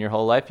big man your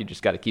whole life, you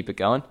just got to keep it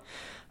going.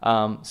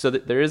 So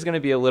that there is going to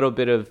be a little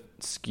bit of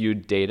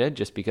skewed data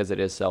just because it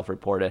is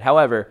self-reported.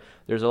 However,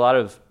 there's a lot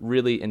of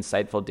really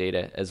insightful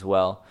data as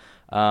well.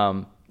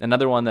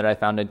 Another one that I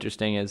found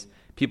interesting is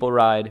people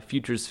ride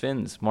futures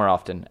fins more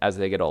often as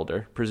they get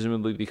older,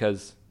 presumably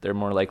because they're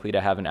more likely to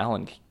have an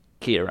Allen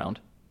key around.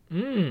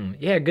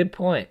 Yeah, good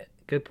point.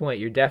 Good point.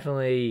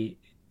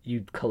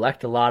 You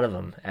collect a lot of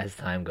them as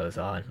time goes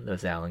on,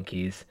 those Allen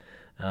keys.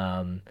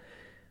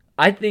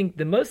 I think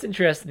the most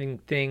interesting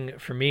thing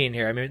for me in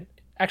here, I mean,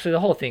 actually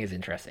the whole thing is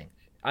interesting.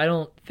 I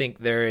don't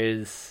think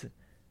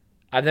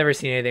I've never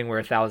seen anything where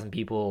 1,000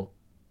 people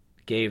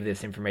gave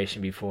this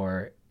information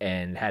before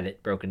and had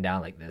it broken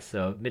down like this.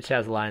 So Mitch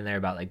has a line in there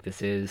about like,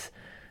 this is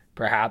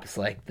perhaps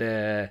like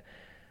the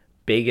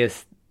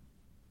biggest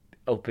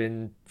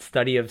open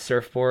study of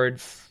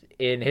surfboards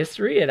in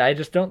history. And I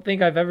just don't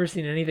think I've ever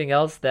seen anything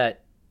else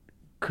that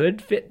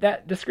could fit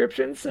that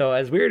description. So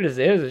as weird as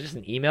it is, it's just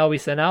an email we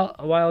sent out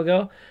a while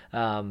ago.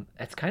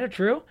 It's kind of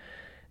true.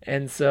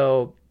 And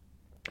so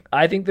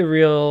I think the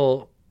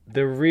real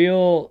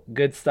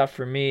good stuff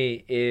for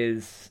me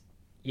is,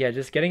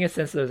 just getting a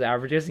sense of those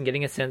averages and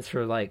getting a sense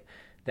for like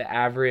the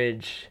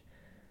average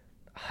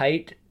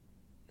height,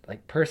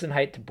 like person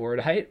height to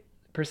board height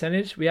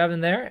percentage we have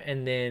in there,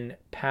 and then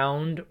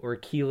pound or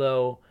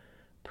kilo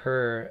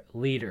per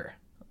liter.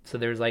 So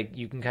there's like,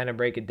 you can kind of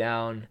break it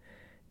down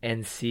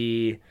and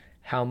see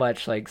how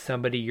much like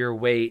somebody your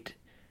weight,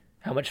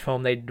 how much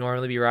foam they'd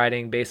normally be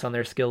riding based on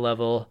their skill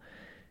level.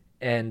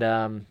 And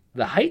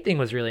the height thing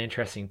was really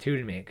interesting too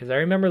to me, because I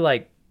remember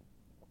like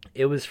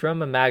it was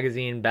from a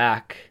magazine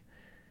back.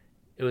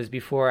 It was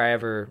before I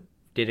ever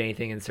did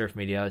anything in surf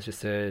media. I was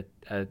just a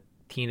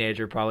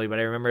teenager probably, but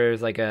I remember it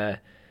was like a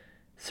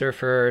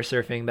surfer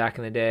surfing back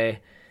in the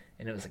day,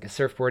 and it was like a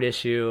surfboard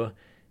issue.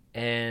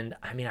 And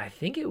I mean, I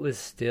think it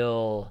was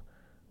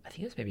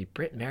maybe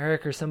Britt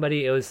Merrick or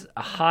somebody. It was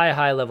a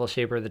high level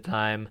shaper at the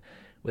time,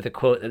 with a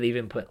quote that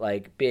even put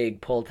like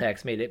big pull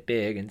text, made it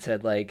big, and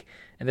said like,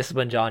 and this is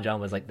when John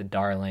was like the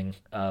darling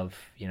of,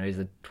 he's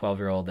a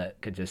 12-year-old that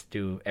could just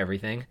do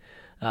everything.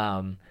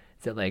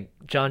 Said like,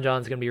 John's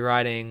going to be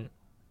riding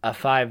a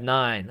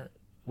 5'9"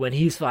 when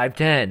he's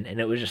 5'10", and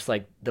it was just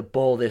like the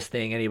boldest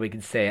thing anybody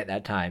could say at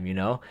that time, and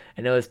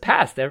it was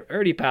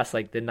already past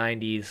like the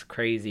 90s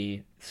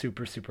crazy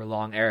super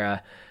long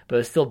era, but it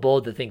was still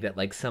bold to think that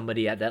like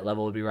somebody at that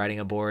level would be riding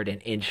a board an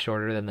inch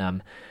shorter than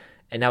them.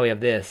 And now we have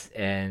this,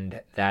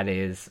 and that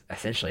is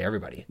essentially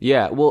everybody.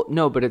 Yeah, well,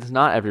 no, but it's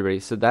not everybody.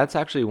 So that's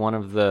actually one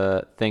of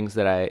the things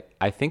that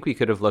I think we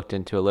could have looked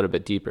into a little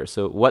bit deeper.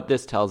 So what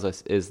this tells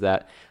us is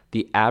that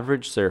the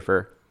average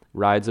surfer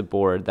rides a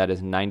board that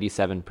is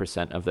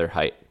 97% of their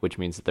height, which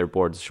means that their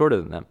board is shorter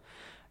than them.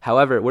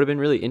 However, it would have been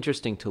really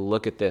interesting to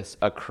look at this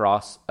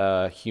across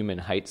a human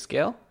height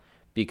scale,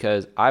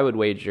 because I would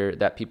wager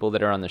that people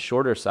that are on the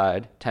shorter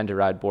side tend to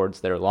ride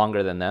boards that are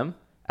longer than them,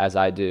 as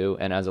I do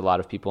and as a lot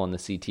of people in the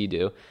CT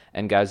do,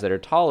 and guys that are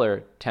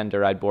taller tend to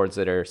ride boards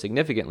that are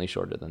significantly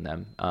shorter than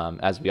them,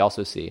 as we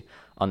also see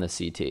on the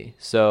CT.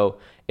 So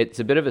it's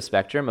a bit of a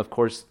spectrum. Of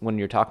course, when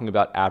you're talking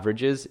about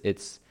averages,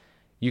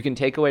 you can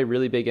take away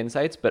really big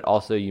insights, but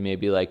also you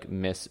maybe like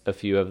miss a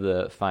few of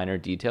the finer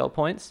detail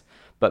points.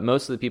 But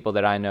most of the people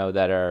that I know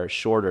that are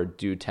shorter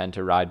do tend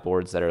to ride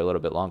boards that are a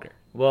little bit longer.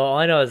 Well, all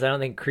I know is I don't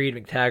think Creed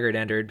McTaggart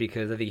entered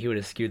because I think he would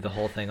have skewed the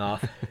whole thing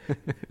off.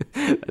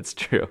 That's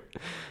true.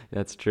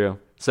 That's true.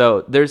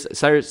 So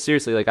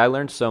seriously, like I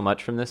learned so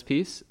much from this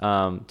piece.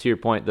 To your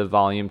point, the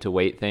volume to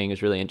weight thing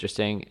is really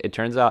interesting. It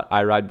turns out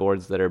I ride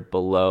boards that are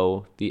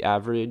below the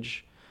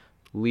average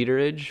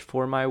literage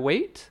for my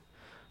weight.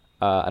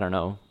 I don't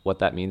know what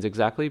that means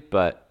exactly,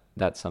 but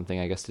that's something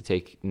I guess to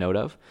take note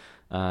of.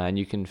 And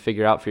you can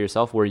figure out for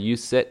yourself where you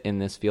sit in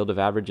this field of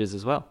averages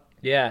as well.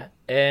 Yeah,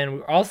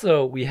 and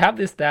we have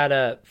this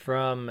data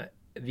from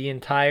the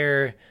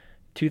entire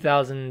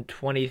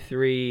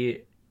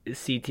 2023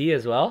 CT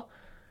as well.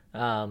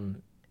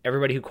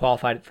 Everybody who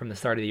qualified from the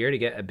start of the year to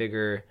get a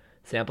bigger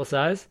sample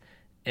size.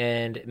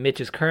 And Mitch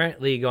is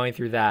currently going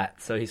through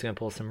that, so he's going to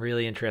pull some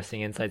really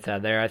interesting insights out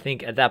of there. I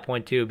think at that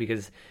point too,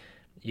 because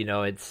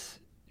it's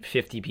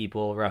 50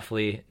 people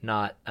roughly,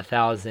 not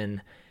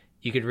 1,000.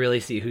 You could really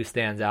see who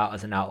stands out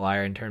as an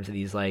outlier in terms of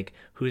these, like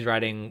who's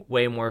riding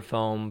way more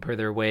foam per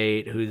their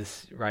weight,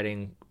 who's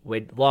riding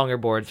way longer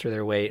boards for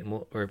their weight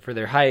or for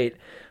their height.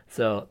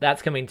 So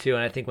that's coming too,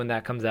 and I think when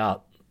that comes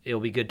out, it'll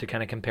be good to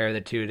kind of compare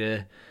the two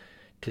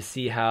to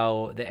see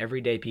how the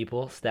everyday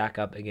people stack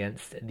up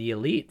against the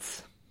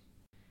elites.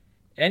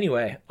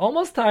 Anyway,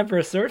 almost time for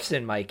a surf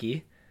sin,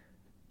 Mikey,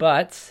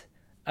 but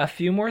a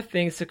few more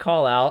things to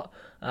call out.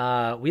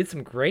 We had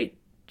some great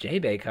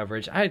J-Bay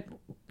coverage.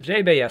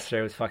 J-Bay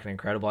yesterday was fucking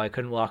incredible. I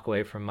couldn't walk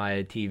away from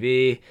my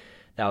TV.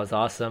 That was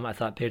awesome. I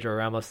thought Pedro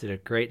Ramos did a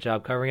great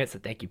job covering it, so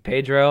thank you,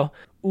 Pedro.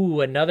 Ooh,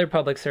 another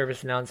public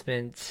service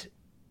announcement.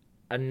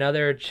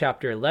 Another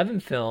Chapter 11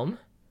 film,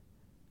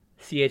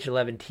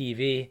 CH11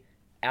 TV,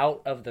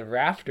 Out of the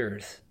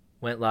Rafters,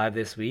 went live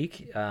this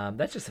week.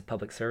 That's just a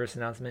public service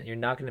announcement. You're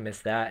not going to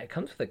miss that. It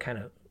comes with a kind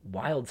of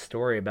wild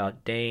story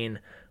about Dane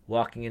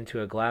walking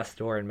into a glass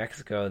door in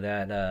Mexico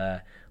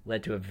that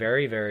led to a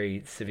very,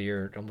 very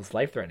severe, almost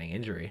life-threatening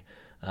injury.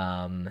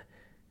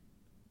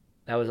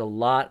 That was a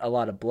lot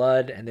of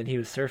blood, and then he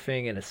was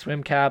surfing in a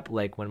swim cap,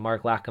 like when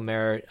Mark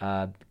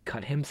Lacomere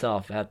cut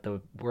himself at the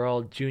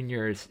World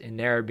Juniors in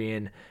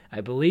Narrabeen,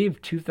 I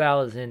believe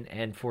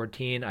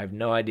 2014. I have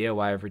no idea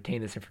why I've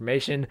retained this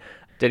information.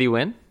 Did he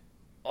win?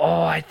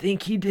 Oh, I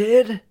think he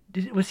did.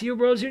 Was he a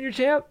World Junior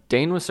champ?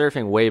 Dane was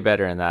surfing way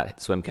better in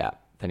that swim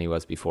cap than he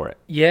was before it.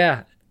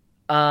 Yeah.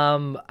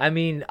 I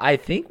mean, I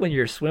think when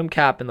you're swim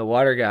cap in the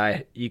water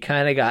guy, you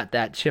kind of got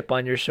that chip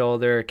on your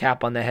shoulder,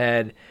 cap on the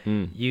head.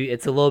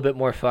 It's a little bit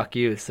more fuck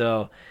you.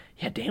 So,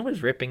 yeah, Dan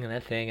was ripping in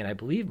that thing, and I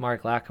believe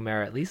Mark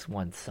Lacomere at least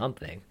won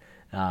something.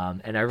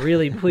 And I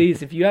really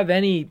please, if you have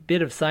any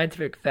bit of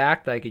scientific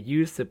fact that I could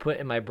use to put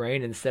in my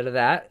brain instead of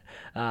that,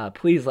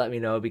 please let me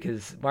know,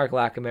 because Mark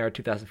Lacomere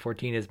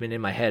 2014 has been in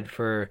my head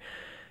for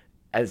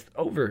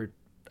over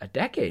a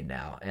decade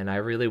now, and I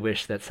really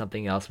wish that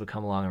something else would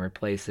come along and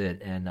replace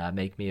it and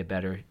make me a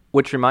better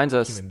Which reminds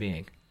us human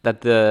being.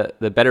 That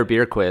the Better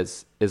Beer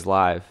quiz is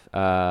live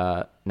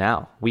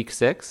now, week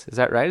 6. Is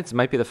that right? It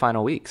might be the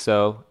final week.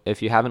 So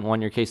if you haven't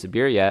won your case of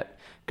beer yet,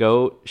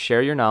 go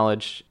share your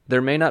knowledge.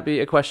 There may not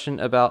be a question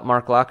about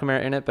Mark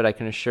Lacomere in it, but I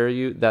can assure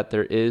you that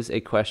there is a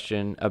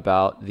question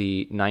about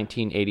the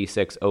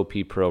 1986 OP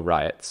Pro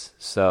riots.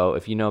 So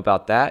if you know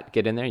about that,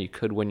 get in there. You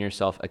could win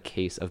yourself a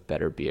case of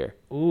Better Beer.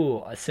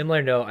 Ooh, a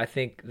similar note. I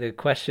think the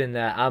question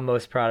that I'm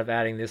most proud of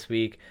adding this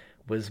week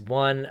was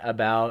one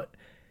about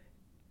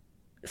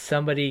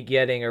somebody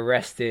getting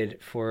arrested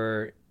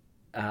for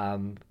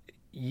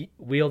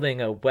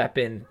wielding a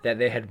weapon that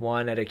they had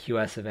won at a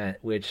QS event,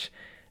 which,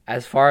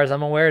 as far as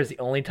I'm aware, is the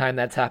only time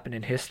that's happened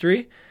in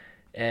history.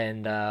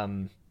 And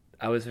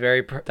I was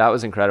very... That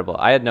was incredible.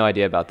 I had no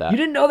idea about that. You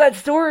didn't know that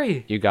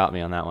story? You got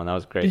me on that one. That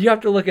was great. Did you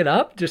have to look it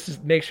up just to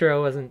make sure I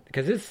wasn't...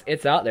 Because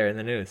it's out there in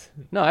the news.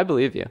 No, I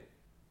believe you.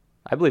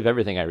 I believe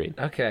everything I read.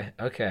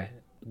 Okay.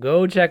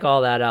 Go check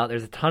all that out.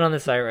 There's a ton on the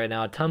site right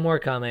now. A ton more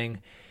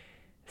coming.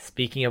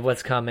 Speaking of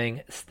what's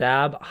coming,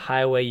 Stab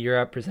Highway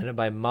Europe presented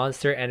by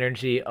Monster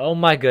Energy. Oh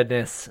my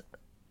goodness.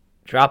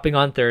 Dropping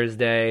on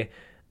Thursday.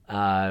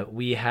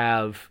 We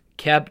have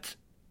kept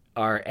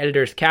our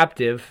editors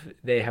captive.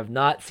 They have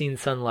not seen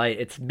sunlight.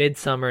 It's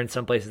midsummer in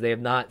some places. They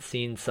have not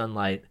seen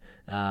sunlight.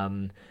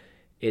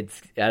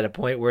 It's at a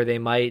point where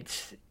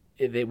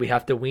we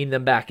have to wean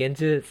them back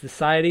into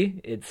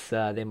society.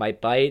 They might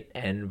bite,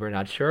 and we're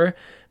not sure.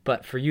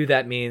 But for you,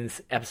 that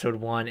means episode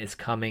 1 is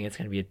coming. It's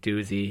going to be a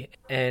doozy.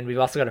 And we've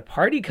also got a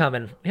party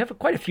coming. We have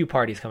quite a few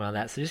parties coming on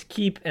that. So just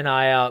keep an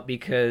eye out,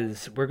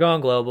 because we're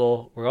going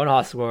global. We're going to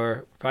Hossegor.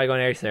 We're probably going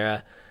to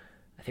Ericeira.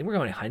 I think we're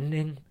going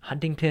to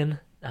Huntington.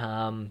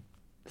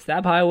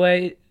 Stab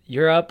Highway,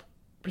 Europe,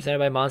 presented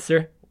by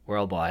Monster,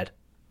 worldwide.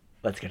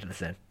 Let's get to the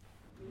sin.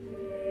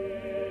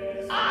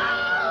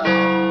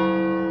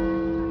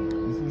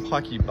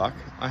 Mikey and Buck.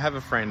 I have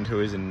a friend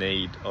who is in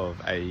need of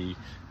a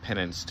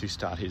penance to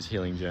start his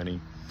healing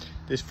journey.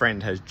 This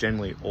friend has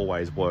generally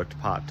always worked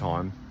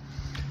part-time,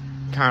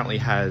 currently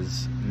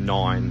has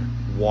 9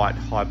 white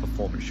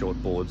high-performance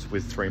shortboards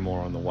with 3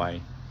 more on the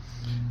way,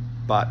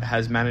 but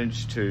has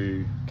managed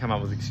to come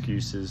up with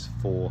excuses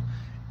for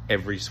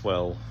every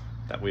swell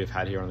that we have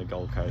had here on the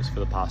Gold Coast for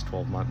the past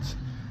 12 months.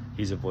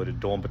 He's avoided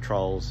dawn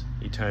patrols.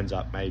 He turns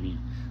up maybe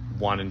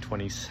 1 in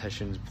 20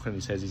 sessions when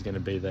he says he's going to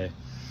be there.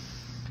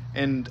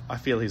 And I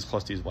feel he's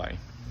lost his way.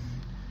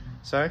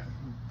 So,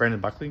 Brendan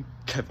Buckley,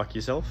 go fuck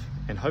yourself,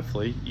 and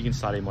hopefully you can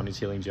start him on his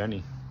healing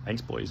journey.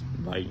 Thanks, boys.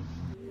 Bye.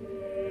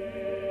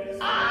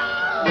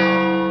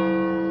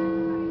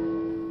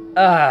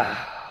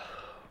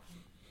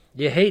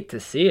 You hate to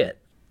see it.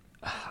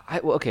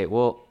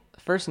 Well,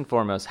 first and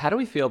foremost, how do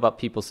we feel about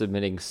people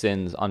submitting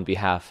sins on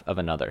behalf of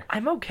another?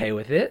 I'm okay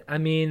with it. I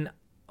mean,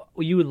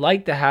 you would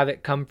like to have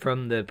it come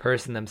from the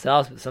person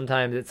themselves, but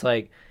sometimes it's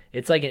like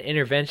an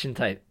intervention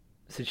type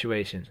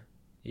situation,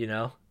 you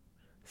know?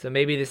 So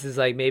maybe this is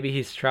like, maybe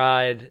he's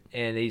tried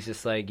and he's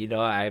just like, you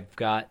know, I've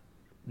got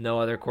no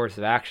other course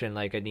of action.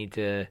 Like I need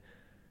to,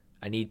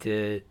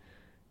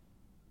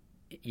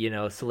 you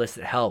know,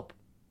 solicit help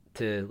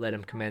to let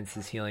him commence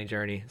his healing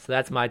journey. So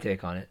that's my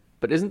take on it.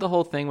 But isn't the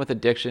whole thing with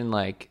addiction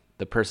like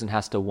the person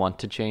has to want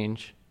to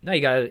change? No,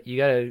 you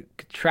gotta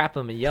trap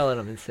him and yell at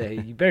him and say,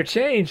 you better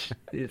change.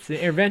 It's an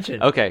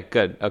intervention. Okay,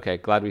 good. Okay,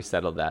 glad we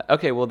settled that.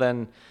 Okay, well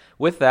then,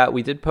 with that,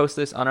 we did post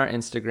this on our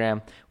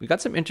Instagram. We got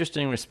some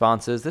interesting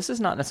responses. This is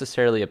not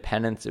necessarily a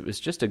penance. It was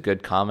just a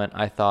good comment,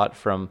 I thought,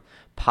 from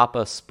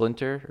Papa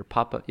Splinter,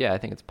 I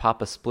think it's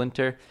Papa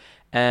Splinter,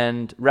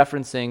 and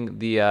referencing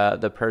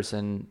the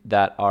person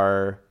that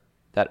our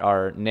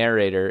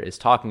narrator is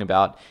talking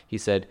about. He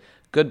said,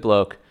 "Good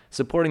bloke,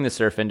 supporting the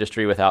surf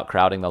industry without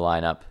crowding the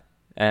lineup."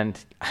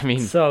 And I mean,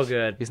 so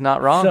good. He's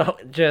not wrong. So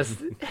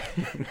just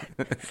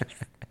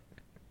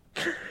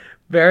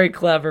very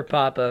clever,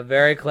 Papa.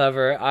 Very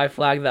clever. I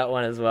flagged that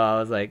one as well. I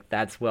was like,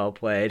 that's well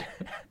played.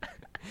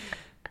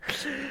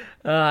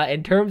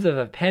 In terms of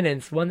a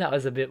penance, one that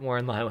was a bit more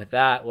in line with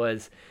that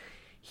was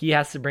he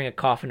has to bring a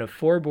coffin of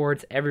 4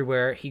 boards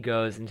everywhere he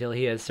goes until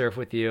he has surf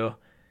with you,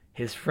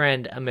 his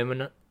friend, a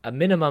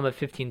minimum of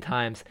 15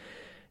 times.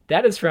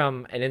 That is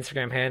from an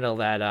Instagram handle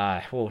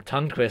that,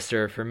 tongue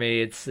twister for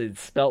me. It's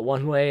spelt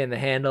one way in the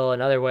handle,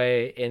 another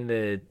way in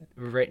the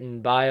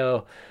written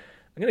bio.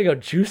 I'm going to go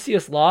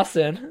Juiciest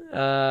Lawson.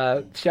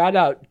 Shout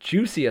out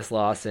Juiciest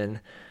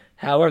Lawson.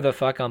 However the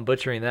fuck I'm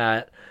butchering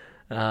that.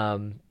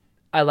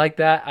 I like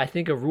that. I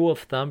think a rule of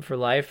thumb for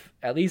life,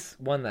 at least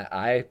one that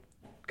I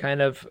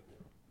kind of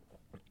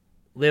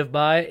live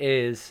by,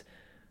 is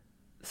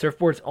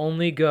surfboards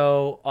only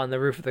go on the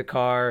roof of the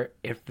car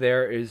if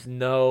there is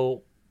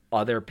no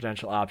other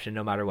potential option,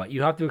 no matter what.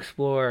 You have to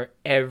explore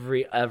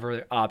every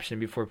other option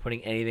before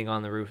putting anything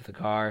on the roof of the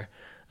car.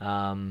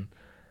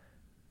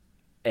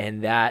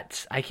 And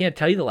that, I can't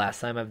tell you the last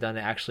time I've done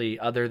it actually,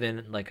 other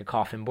than like a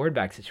coffin board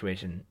back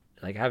situation.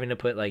 Like having to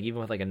put, like, even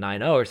with like a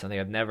 9.0 or something,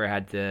 I've never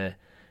had to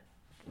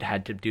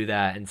do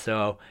that. And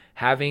so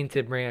having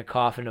to bring a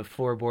coffin of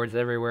 4 boards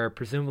everywhere,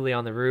 presumably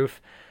on the roof,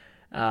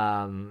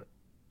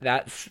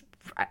 that's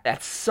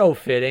so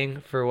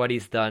fitting for what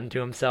he's done to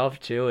himself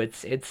too.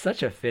 It's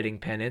such a fitting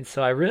penance,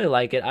 so I really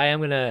like it. I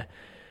am gonna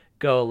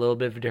go a little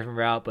bit of a different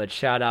route, but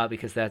shout out,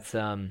 because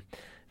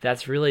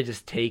that's really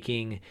just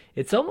taking.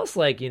 It's almost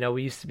like, you know,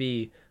 we used to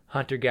be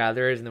hunter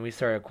gatherers and then we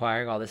started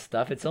acquiring all this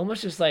stuff. It's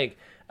almost just like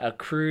a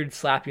crude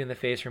slap you in the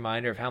face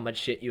reminder of how much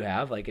shit you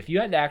have. Like if you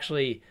had to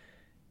actually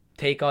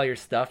take all your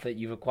stuff that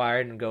you've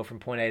acquired and go from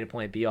point A to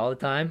point B all the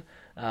time,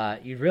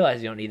 you'd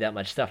realize you don't need that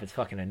much stuff. It's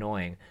fucking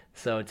annoying.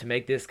 So to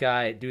make this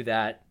guy do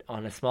that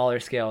on a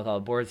smaller scale with all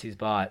the boards he's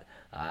bought,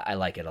 I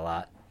like it a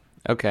lot.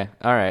 Okay,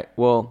 all right.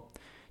 Well,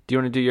 do you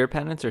want to do your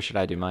penance or should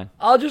I do mine?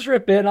 I'll just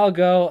rip in. I'll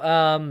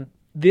go.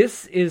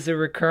 This is a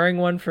recurring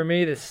one for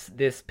me,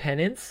 this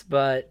penance,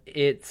 but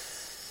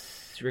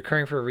it's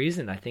recurring for a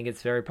reason. I think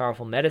it's very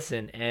powerful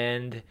medicine,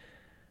 and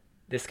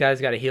this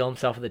guy's got to heal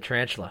himself with a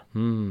tarantula.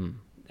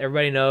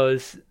 Everybody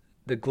knows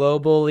the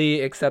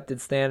globally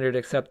accepted standard,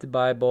 accepted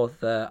by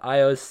both the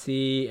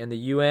IOC and the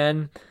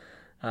UN,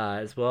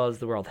 as well as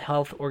the World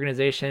Health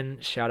Organization,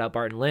 shout out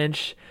Barton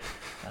Lynch,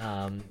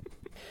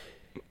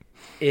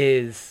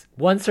 is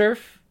 1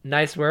 surf,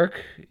 nice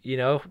work, you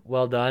know,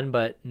 well done,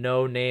 but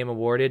no name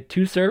awarded.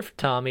 2 surf,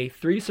 Tommy.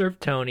 3 surf,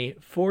 Tony.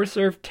 4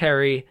 surf,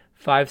 Terry.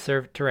 5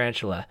 surf,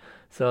 Tarantula.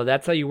 So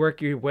that's how you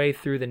work your way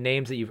through the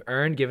names that you've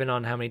earned, given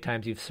on how many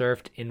times you've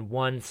surfed in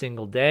one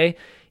single day.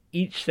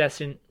 Each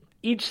session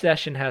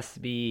has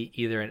to be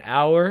either an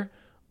hour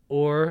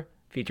or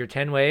feature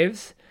 10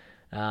 waves.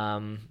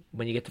 When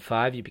you get to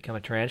 5, you become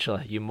a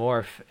tarantula. You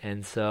morph.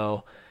 And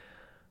so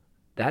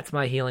that's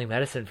my healing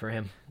medicine for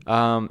him.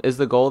 Is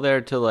the goal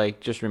there to like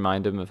just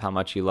remind him of how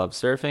much he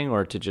loves surfing,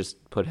 or to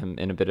just put him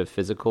in a bit of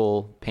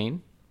physical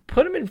pain?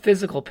 Put him in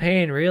physical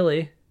pain,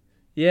 really.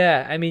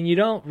 Yeah, I mean, you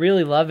don't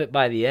really love it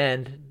by the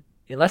end.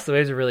 unless the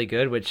waves are really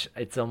good, which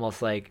it's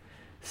almost like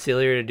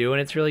sillier to do when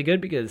it's really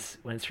good, because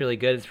when it's really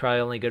good, it's probably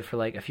only good for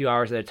like a few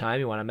hours at a time.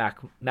 You want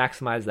to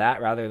maximize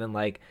that rather than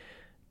like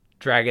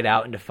drag it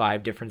out into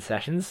 5 different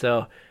sessions.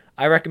 So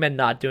I recommend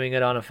not doing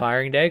it on a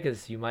firing day,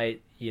 because you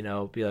might, be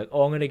like,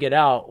 oh, I'm going to get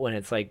out when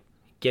it's like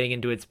getting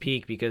into its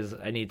peak because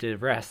I need to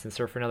rest and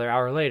surf for another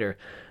hour later.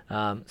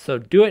 So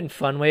do it in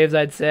fun waves,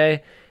 I'd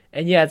say.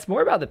 And yeah, it's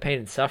more about the pain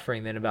and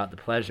suffering than about the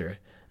pleasure.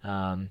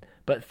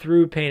 But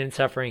through pain and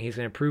suffering, he's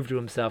going to prove to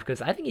himself,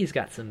 because I think he's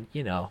got some, I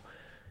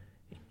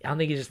don't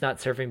think he's just not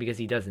surfing because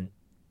he doesn't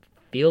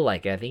feel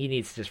like it. I think he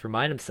needs to just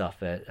remind himself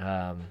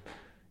that,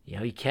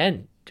 he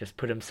can just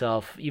put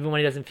himself, even when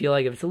he doesn't feel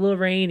like it, if it's a little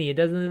rainy, it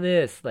doesn't do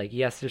this. Like,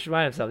 he has to just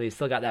remind himself that he's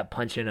still got that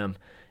punch in him.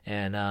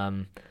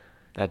 And,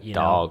 that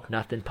dog.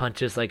 Nothing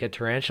punches like a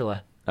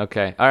tarantula.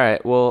 Okay. All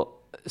right. Well,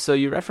 so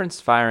you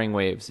referenced firing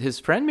waves. His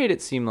friend made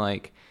it seem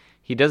like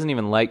he doesn't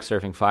even like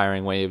surfing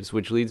firing waves,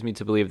 which leads me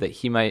to believe that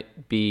he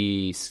might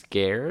be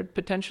scared,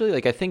 potentially.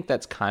 Like, I think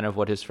that's kind of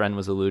what his friend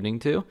was alluding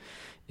to,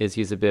 is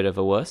he's a bit of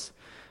a wuss.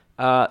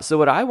 So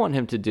what I want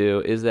him to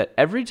do is that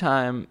every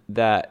time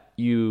that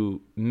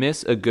you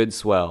miss a good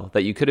swell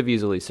that you could have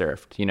easily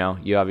surfed,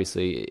 you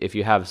obviously, if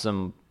you have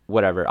some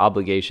whatever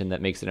obligation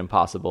that makes it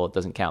impossible, it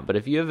doesn't count. But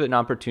if you have an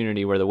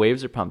opportunity where the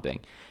waves are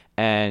pumping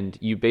and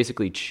you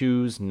basically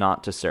choose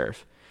not to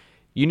surf,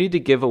 you need to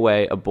give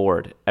away a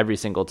board every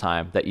single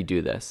time that you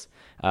do this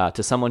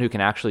to someone who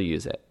can actually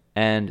use it.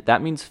 And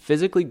that means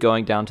physically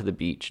going down to the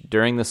beach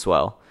during the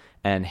swell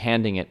and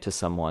handing it to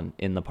someone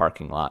in the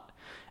parking lot.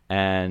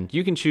 And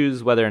you can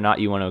choose whether or not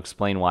you want to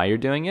explain why you're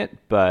doing it,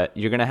 but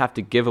you're going to have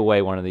to give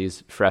away one of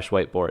these fresh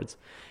white boards.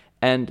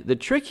 And the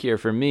trick here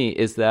for me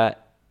is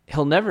that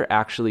he'll never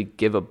actually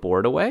give a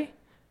board away,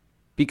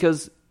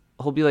 because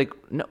he'll be like,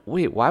 no,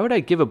 wait, why would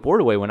I give a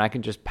board away when I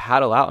can just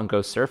paddle out and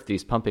go surf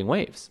these pumping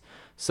waves?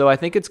 So I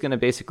think it's going to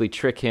basically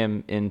trick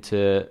him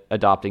into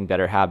adopting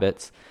better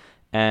habits.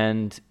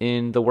 And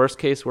in the worst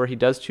case where he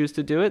does choose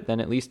to do it, then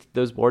at least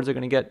those boards are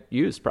going to get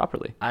used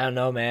properly. I don't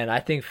know, man. I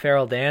think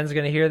Feral Dan's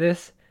going to hear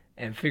this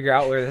and figure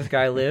out where this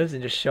guy lives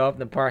and just show up in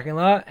the parking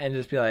lot and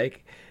just be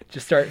like,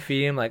 just start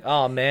feeding him like,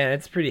 oh man,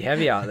 it's pretty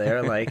heavy out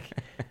there. Like,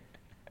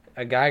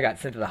 a guy got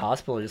sent to the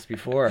hospital just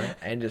before,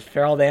 and just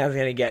Feral Dan's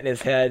going to get in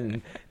his head,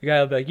 and the guy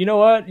will be like, you know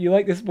what? You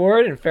like this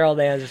board? And Feral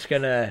Dan's just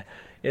going to,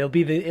 it'll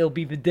be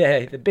the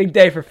day, the big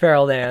day for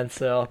Feral Dan.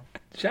 So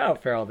shout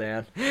out Feral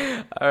Dan.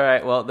 All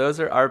right. Well, those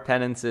are our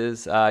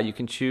penances. You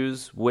can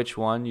choose which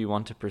one you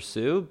want to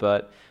pursue,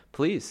 but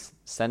please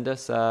send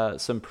us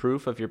some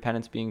proof of your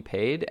penance being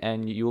paid,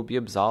 and you will be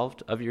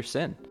absolved of your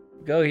sin.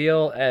 Go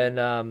heal, and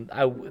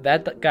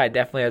that guy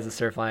definitely has a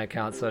Surfline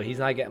account, so he's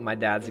not getting my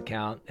dad's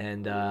account.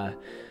 And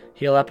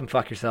heal up and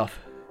fuck yourself.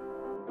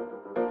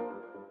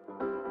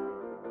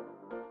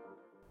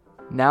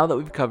 Now that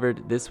we've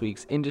covered this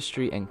week's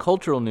industry and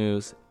cultural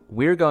news,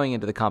 we're going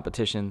into the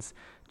competitions.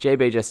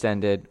 J-Bay just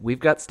ended. We've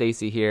got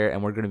Stacy here,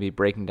 and we're going to be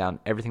breaking down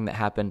everything that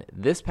happened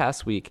this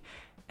past week,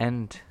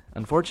 and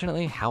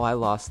unfortunately, how I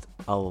lost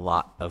a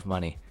lot of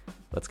money.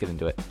 Let's get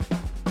into it.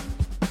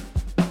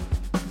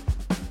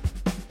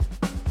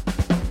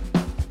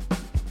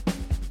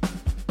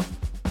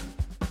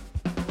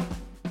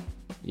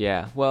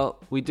 Yeah, well,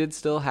 we did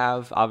still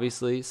have,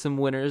 obviously, some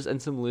winners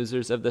and some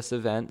losers of this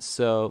event.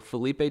 So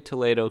Felipe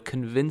Toledo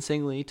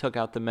convincingly took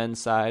out the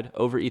men's side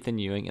over Ethan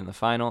Ewing in the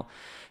final.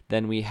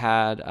 Then we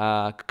had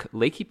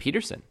Lakey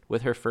Peterson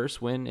with her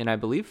first win in, I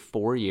believe,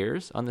 4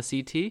 years on the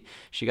CT.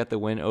 She got the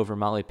win over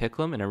Molly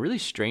Picklum in a really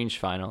strange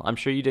final. I'm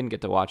sure you didn't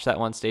get to watch that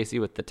one, Stacy,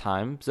 with the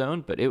time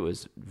zone, but it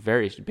was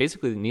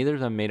basically neither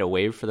of them made a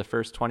wave for the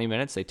first 20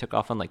 minutes. They took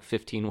off on like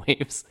 15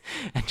 waves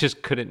and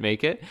just couldn't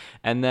make it.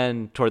 And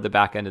then toward the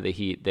back end of the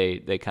heat,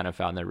 they kind of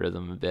found their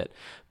rhythm a bit.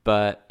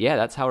 But yeah,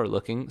 that's how we're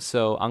looking.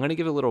 So I'm going to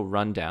give a little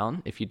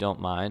rundown, if you don't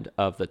mind,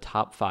 of the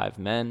top 5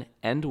 men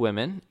and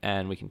women,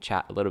 and we can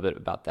chat a little bit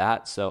about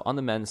that. So on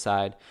the men's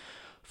side,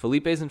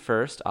 Felipe's in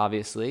first,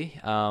 obviously.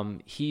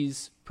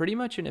 He's pretty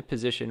much in a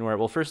position where,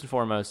 well, first and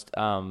foremost,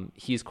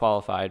 he's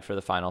qualified for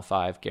the final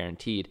 5,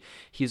 guaranteed.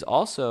 He's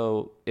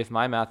also, if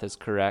my math is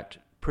correct,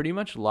 pretty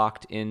much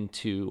locked in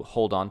to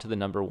hold on to the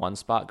number 1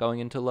 spot going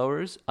into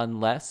lowers,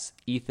 unless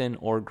Ethan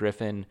or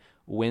Griffin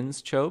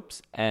wins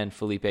chopes and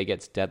Felipe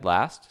gets dead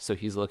last. So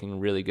he's looking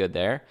really good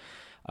there.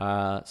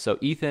 So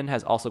Ethan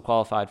has also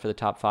qualified for the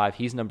top 5.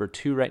 He's number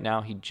 2 right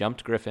now. He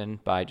jumped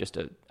Griffin by just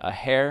a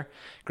hair.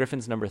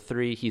 Griffin's number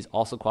 3. He's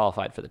also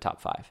qualified for the top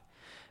 5.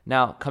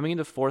 Now, coming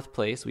into 4th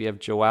place, we have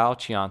Joao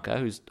Chianca,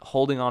 who's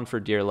holding on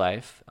for dear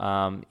life.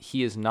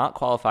 He is not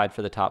qualified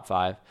for the top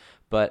 5,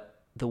 but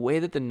the way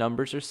that the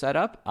numbers are set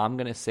up, I'm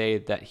going to say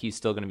that he's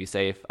still going to be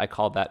safe. I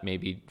called that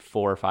maybe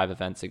 4 or 5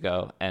 events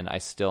ago, and I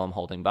still am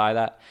holding by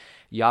that.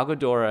 Yago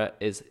Dora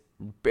is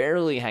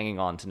barely hanging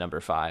on to number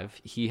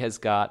 5. He has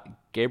got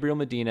Gabriel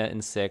Medina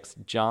in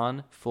 6th,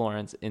 John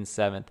Florence in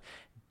 7th,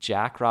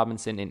 Jack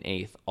Robinson in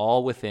 8th,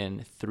 all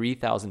within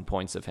 3,000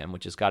 points of him,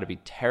 which has got to be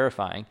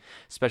terrifying,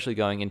 especially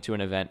going into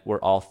an event where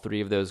all 3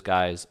 of those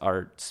guys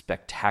are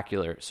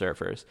spectacular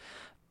surfers.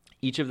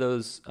 Each of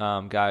those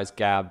guys,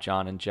 Gab,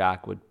 John, and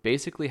Jack, would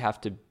basically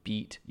have to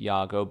beat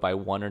Iago by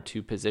 1 or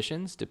 2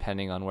 positions,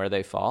 depending on where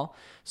they fall.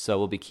 So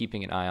we'll be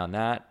keeping an eye on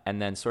that.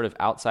 And then sort of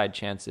outside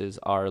chances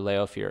are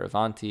Leo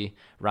Fioravanti,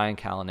 Ryan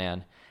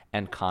Callanan,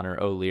 and Connor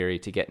O'Leary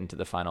to get into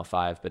the final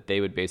 5. But they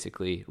would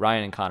basically,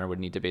 Ryan and Connor would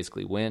need to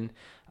basically win,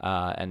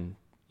 and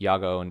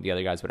Iago and the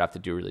other guys would have to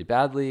do really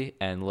badly,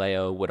 and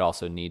Leo would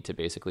also need to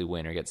basically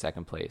win or get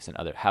second place and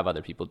have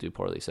other people do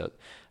poorly. So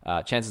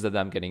chances of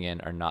them getting in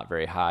are not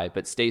very high.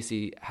 But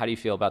Stacey, how do you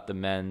feel about the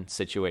men's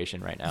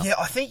situation right now? Yeah,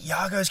 I think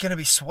Iago's going to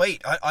be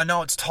sweet. I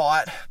know it's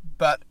tight,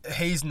 but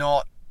he's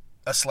not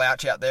a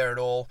slouch out there at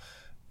all.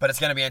 But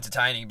it's going to be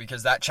entertaining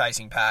because that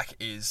chasing pack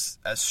is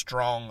as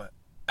strong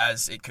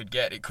as it could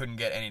get. It couldn't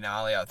get any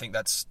gnarlier. I think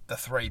that's the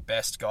 3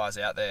 best guys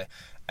out there.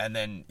 And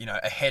then,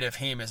 ahead of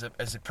him is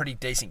a pretty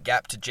decent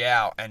gap to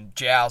Zhao. And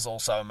Zhao's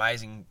also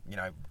amazing,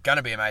 going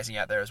to be amazing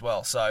out there as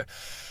well. So,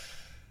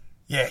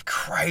 yeah,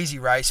 crazy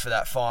race for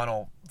that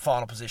final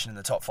position in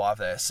the top 5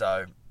 there.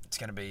 So it's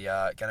going to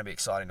be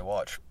exciting to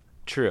watch.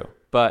 True.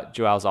 But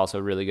Joao's also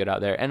really good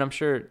out there. And I'm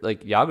sure,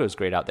 Iago's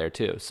great out there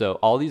too. So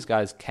all these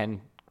guys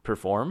can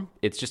perform.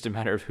 It's just a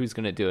matter of who's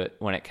going to do it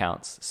when it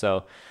counts.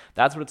 So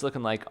that's what it's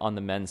looking like on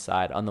the men's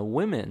side. On the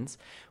women's,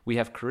 we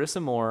have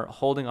Carissa Moore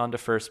holding on to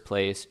first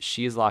place.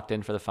 She is locked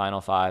in for the final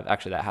 5.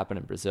 Actually, that happened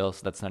in Brazil,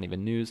 so that's not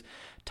even news.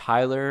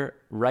 Tyler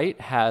Wright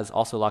has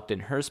also locked in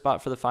her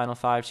spot for the final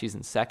 5. She's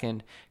in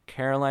second.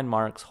 Caroline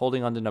Marks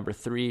holding on to number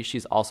 3.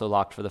 She's also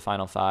locked for the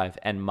final 5.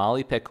 And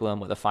Molly Picklum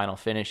with a final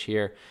finish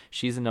here.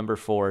 She's in number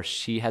 4.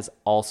 She has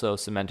also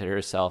cemented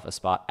herself a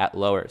spot at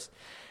lowers.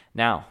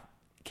 Now,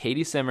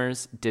 Katie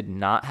Simmers did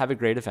not have a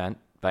great event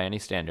by any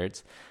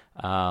standards.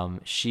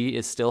 She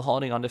is still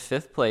holding on to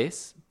 5th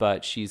place,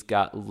 but she's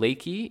got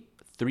Lakey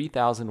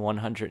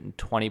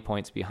 3,120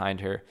 points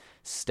behind her,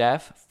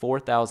 Steph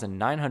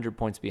 4,900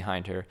 points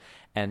behind her,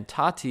 and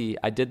Tati,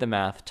 I did the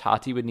math,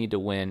 Tati would need to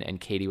win and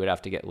Katie would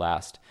have to get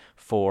last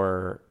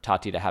for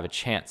Tati to have a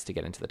chance to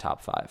get into the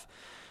top 5.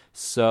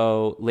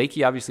 So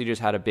Lakey obviously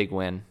just had a big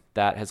win.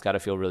 That has got to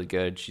feel really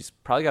good. She's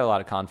probably got a lot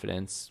of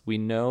confidence. We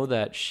know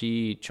that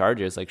she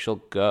charges, she'll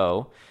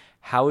go.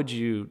 How would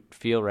you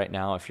feel right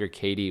now if you're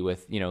Katie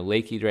with,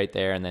 Lakey right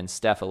there and then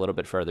Steph a little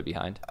bit further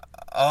behind?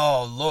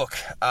 Oh, look,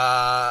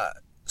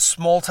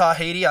 small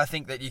Tahiti, I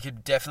think that you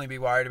could definitely be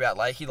worried about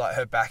Lakey.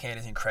 Her backhand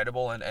is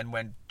incredible, and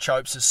when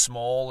Chopes is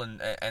small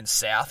and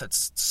south,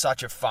 it's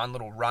such a fun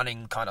little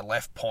running kind of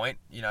left point.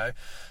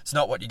 It's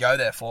not what you go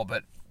there for,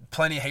 but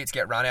plenty of heats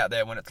get run out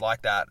there when it's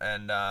like that,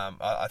 and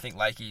I think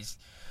Lakey's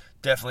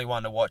definitely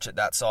one to watch at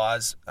that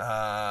size.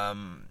 But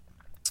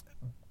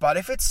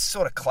if it's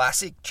sort of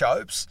classic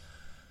Chopes,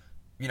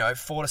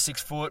 4 to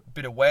 6 foot,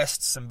 bit of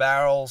west, some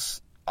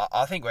barrels,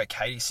 I think where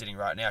Katie's sitting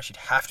right now, she'd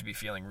have to be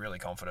feeling really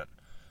confident.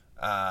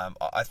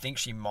 I think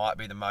she might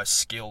be the most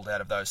skilled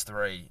out of those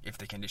 3 if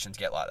the conditions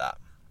get like that.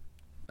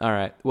 All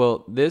right.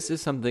 Well, this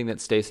is something that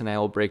Stace and I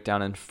will break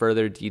down in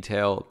further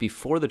detail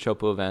before the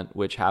Chopo event,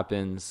 which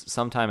happens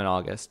sometime in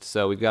August.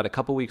 So we've got a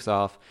couple weeks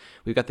off.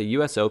 We've got the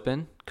U.S.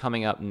 Open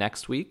coming up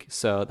next week,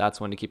 so that's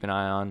one to keep an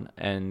eye on,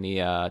 and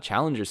the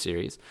Challenger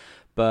Series.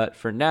 But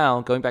for now,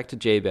 going back to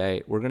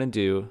J-Bay, we're going to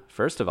do,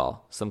 first of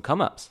all, some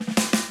come-ups.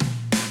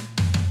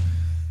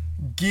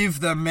 Give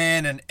the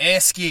man an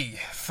esky.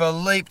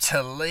 Philippe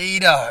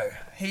Toledo.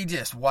 He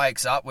just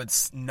wakes up with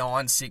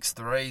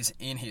 9.63s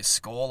in his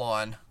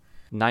scoreline.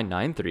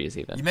 9.93s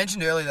even. You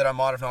mentioned earlier that I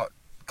might have not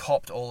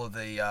copped all of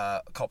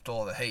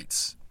the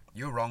heats.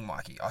 You're wrong,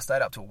 Mikey. I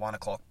stayed up till 1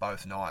 o'clock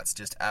both nights,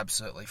 just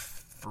absolutely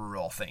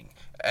frothing.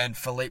 And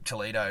Philippe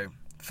Toledo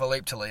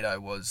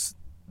was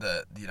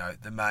the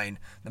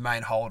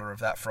main holder of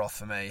that froth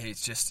for me.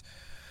 He's just,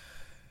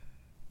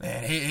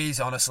 man, he's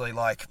honestly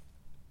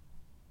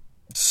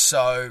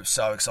so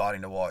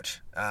exciting to watch.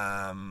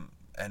 And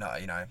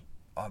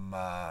I'm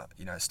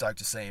stoked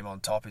to see him on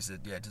top. He's a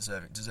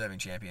deserving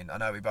champion. I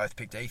know we both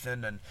picked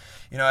Ethan, and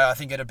I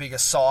think at a bigger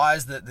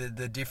size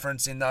the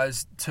difference in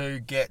those two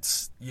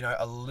gets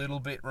a little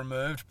bit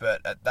removed,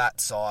 but at that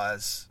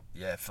size,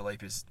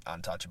 Philippe is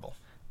untouchable.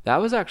 That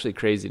was actually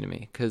crazy to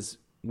me because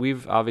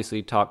we've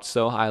obviously talked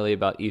so highly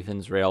about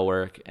Ethan's rail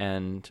work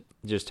and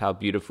just how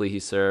beautifully he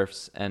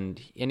surfs, and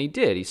he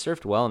did. He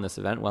surfed well in this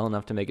event, well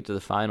enough to make it to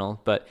the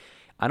final, but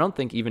I don't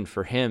think even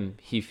for him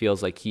he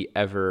feels like he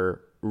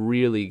ever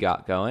really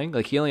got going.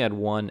 He only had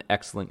 1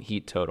 excellent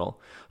heat total.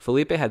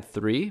 Felipe had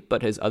 3,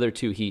 but his other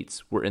 2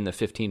 heats were in the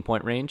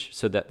 15-point range,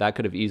 so that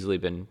could have easily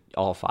been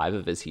all 5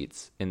 of his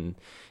heats in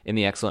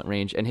the excellent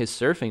range. And his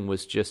surfing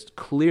was just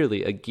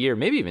clearly a gear,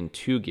 maybe even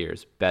 2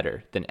 gears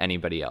better than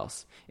anybody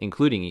else,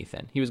 including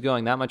Ethan. He was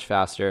going that much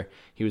faster.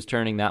 He was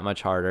turning that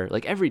much harder.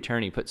 Every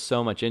turn he put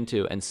so much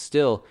into, and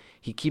still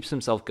he keeps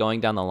himself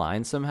going down the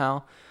line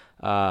somehow.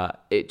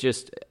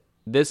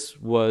 This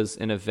was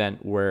an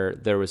event where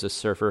there was a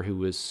surfer who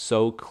was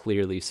so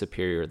clearly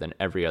superior than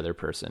every other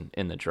person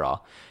in the draw.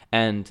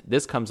 And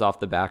this comes off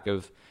the back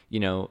of,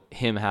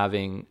 him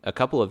having a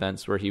couple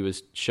events where he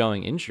was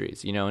showing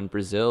injuries. In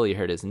Brazil, he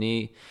hurt his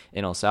knee.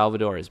 In El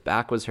Salvador, his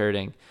back was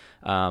hurting.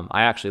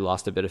 I actually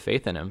lost a bit of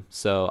faith in him.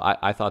 So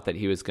I thought that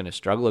he was going to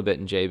struggle a bit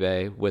in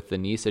J-Bay with the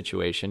knee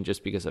situation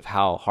just because of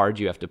how hard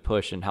you have to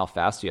push and how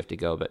fast you have to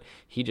go. But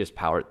he just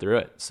powered through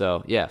it.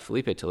 So, yeah,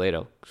 Felipe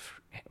Toledo,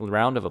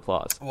 round of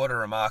applause. What a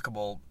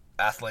remarkable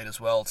athlete as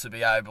well to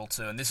be able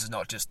to, and this is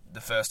not just the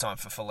first time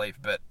for Felipe,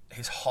 but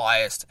his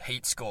highest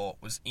heat score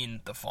was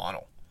in the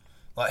final.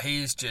 Like,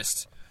 he's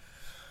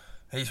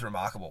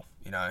remarkable,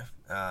 you know.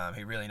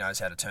 He really knows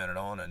how to turn it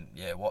on, and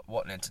yeah,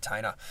 what an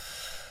entertainer.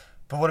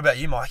 But what about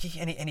you, Mikey?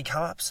 Any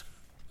come-ups?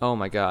 Oh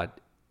my God.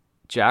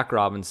 Jack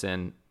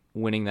Robinson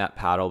winning that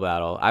paddle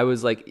battle. I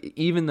was like,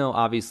 even though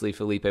obviously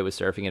Felipe was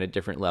surfing at a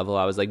different level,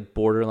 I was like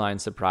borderline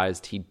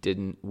surprised he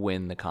didn't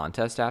win the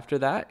contest after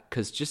that,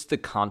 because just the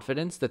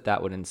confidence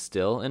that would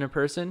instill in a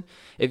person.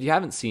 If you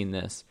haven't seen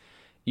this,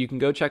 you can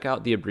go check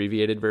out the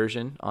abbreviated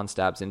version on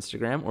Stab's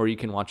Instagram, or you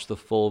can watch the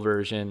full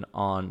version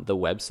on the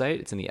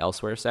website. It's in the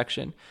Elsewhere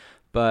section.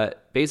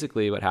 But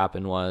basically what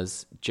happened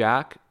was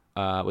Jack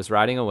was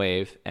riding a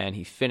wave, and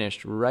he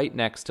finished right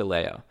next to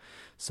Leo.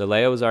 So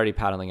Leo was already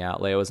paddling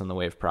out. Leo was on the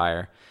wave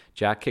prior.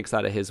 Jack kicks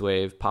out of his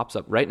wave, pops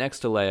up right next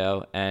to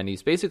Leo, and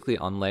he's basically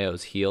on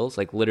Leo's heels,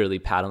 like literally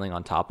paddling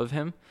on top of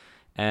him.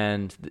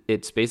 And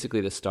it's basically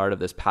the start of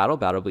this paddle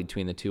battle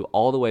between the two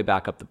all the way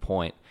back up the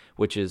point,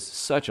 which is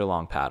such a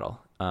long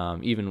paddle,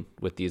 even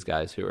with these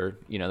guys who are,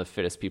 you know, the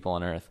fittest people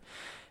on earth.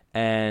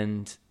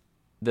 And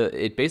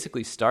it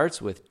basically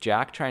starts with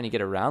Jack trying to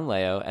get around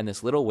Leo, and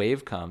this little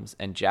wave comes,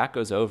 and Jack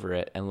goes over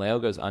it, and Leo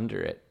goes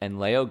under it, and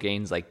Leo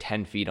gains like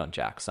 10 feet on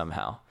Jack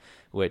somehow,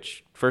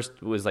 which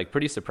first was like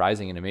pretty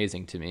surprising and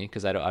amazing to me,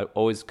 because I've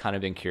always kind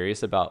of been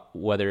curious about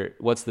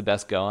what's the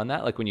best go on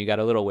that. Like when you got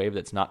a little wave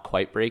that's not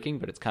quite breaking,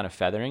 but it's kind of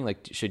feathering,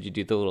 like should you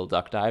do the little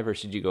duck dive or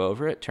should you go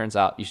over it? Turns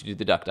out you should do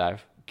the duck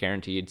dive,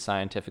 guaranteed,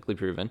 scientifically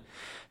proven.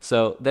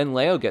 So then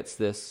Leo gets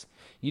this,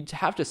 you'd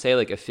have to say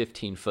like a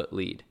 15-foot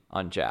lead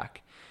on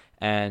Jack.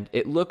 And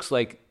it looks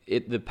like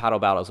the paddle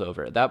battle's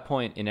over. At that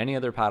point, in any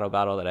other paddle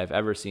battle that I've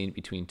ever seen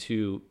between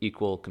two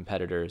equal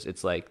competitors,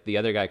 it's like the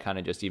other guy kind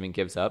of just even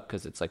gives up,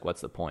 because it's like,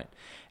 what's the point?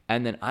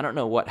 And then I don't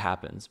know what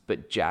happens,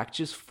 but Jack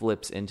just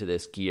flips into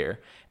this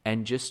gear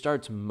and just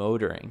starts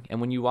motoring.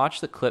 And when you watch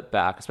the clip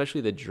back,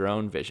 especially the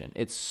drone vision,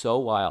 it's so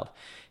wild.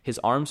 His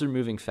arms are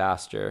moving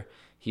faster.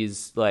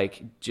 He's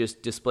like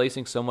just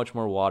displacing so much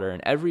more water,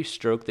 and every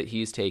stroke that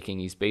he's taking,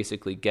 he's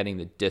basically getting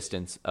the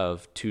distance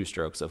of 2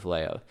 strokes of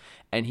Leo.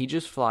 And he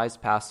just flies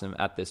past him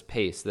at this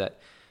pace that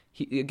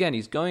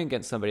he's going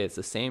against somebody that's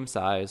the same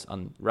size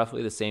on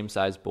roughly the same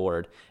size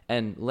board.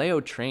 And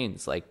Leo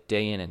trains like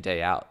day in and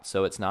day out.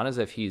 So it's not as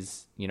if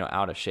he's, you know,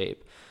 out of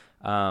shape.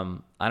 I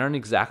don't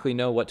exactly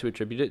know what to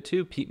attribute it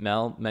to. Pete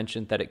Mel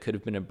mentioned that it could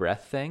have been a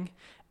breath thing,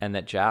 and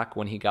that Jack,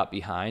 when he got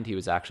behind, he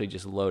was actually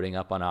just loading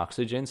up on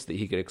oxygen so that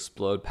he could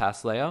explode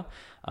past Leo.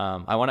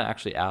 I want to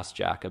actually ask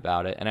Jack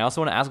about it. And I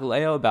also want to ask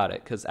Leo about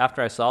it, because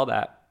after I saw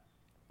that,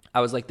 I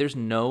was like, there's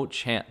no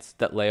chance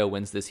that Leo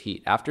wins this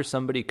heat. After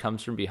somebody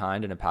comes from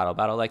behind in a paddle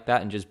battle like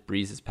that and just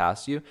breezes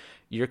past you,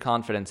 your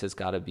confidence has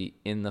got to be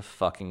in the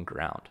fucking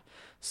ground.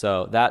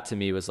 So that, to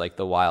me, was like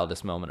the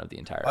wildest moment of the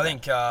entire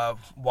event. I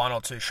think 1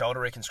 or 2 shoulder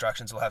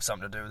reconstructions will have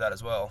something to do with that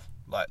as well.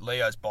 Like,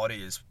 Leo's body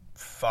is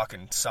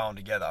fucking sewn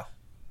together.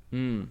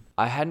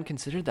 I hadn't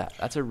considered that.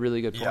 That's a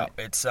really good point.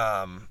 Yeah, it's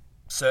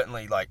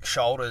certainly like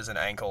shoulders and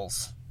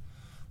ankles.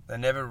 They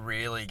never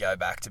really go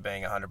back to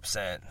being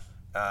 100%.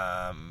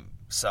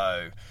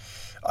 So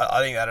I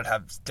think that'd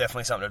have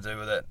definitely something to do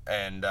with it.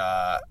 And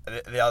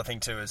the other thing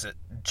too is that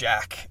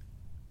Jack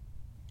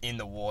in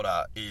the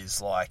water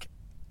is like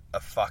a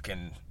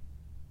fucking,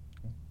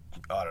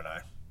 I don't know,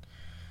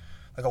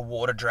 like a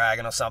water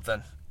dragon or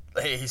something.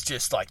 He's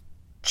just like,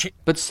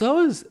 but so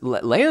is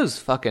Leo's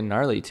fucking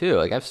gnarly too.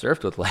 Like, I've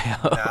surfed with Leo.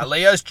 Nah,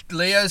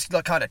 Leo's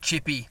like kind of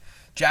chippy.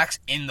 Jack's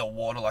in the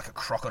water like a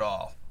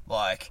crocodile.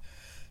 Like,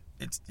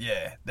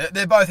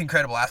 they're both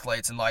incredible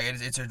athletes, and like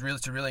it's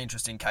a really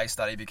interesting case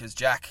study, because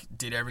Jack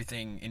did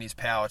everything in his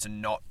power to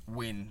not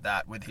win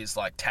that with his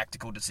like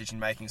tactical decision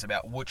makings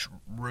about which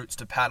routes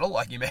to paddle,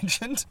 like you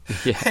mentioned.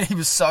 Yeah. And he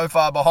was so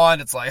far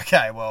behind. It's like,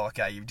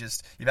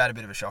 you've had a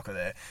bit of a shocker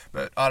there.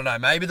 But I don't know,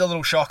 maybe the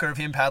little shocker of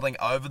him paddling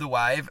over the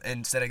wave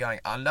instead of going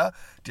under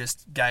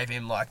just gave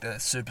him like the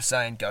Super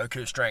Saiyan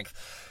Goku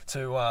strength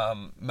to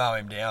mow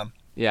him down.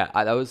 Yeah,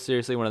 that was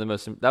seriously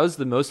that was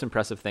the most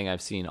impressive thing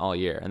I've seen all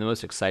year, and the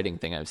most exciting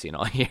thing I've seen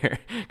all year,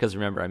 because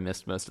remember, I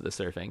missed most of the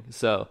surfing.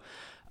 So,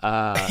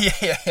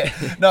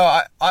 yeah.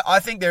 No, I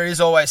think there is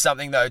always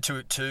something though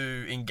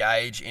to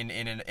engage in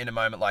a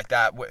moment like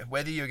that,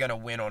 whether you're going to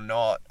win or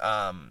not.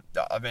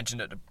 I've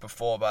mentioned it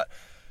before, but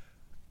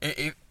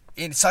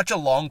in such a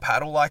long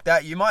paddle like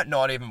that, you might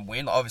not even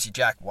win. Obviously,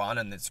 Jack won,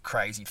 and there's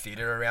crazy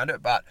theatre around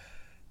it, but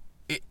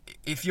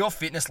if your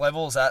fitness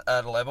level is at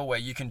a level where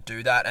you can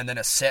do that, and then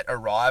a set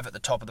arrive at the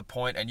top of the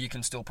point and you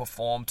can still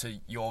perform to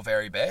your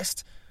very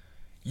best,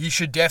 you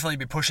should definitely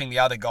be pushing the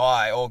other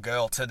guy or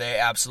girl to their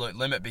absolute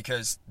limit,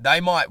 because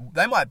they might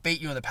beat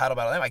you in the paddle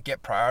battle. They might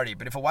get priority,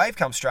 but if a wave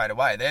comes straight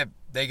away,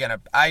 they're going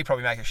to, A,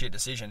 probably make a shit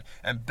decision,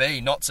 and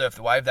B, not surf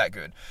the wave that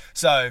good.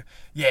 So,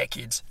 yeah,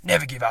 kids,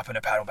 never give up in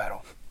a paddle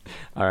battle.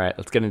 All right,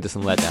 let's get into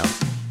some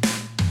letdowns.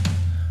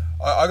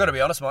 I got to be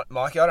honest,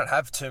 Mikey, I don't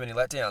have too many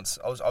letdowns.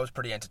 I was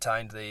pretty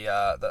entertained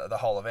the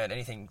whole event.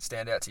 Anything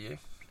stand out to you?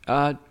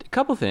 A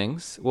couple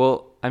things.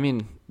 Well, I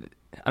mean,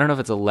 I don't know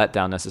if it's a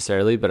letdown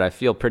necessarily, but I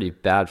feel pretty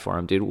bad for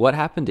him, dude. What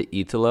happened to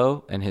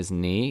Italo and his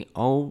knee?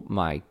 Oh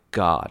my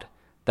God.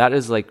 That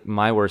is like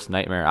my worst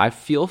nightmare. I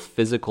feel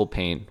physical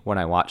pain when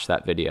I watch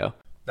that video.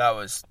 That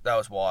was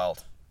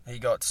wild. He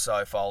got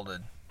so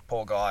folded.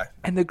 Poor guy.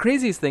 And the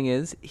craziest thing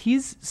is,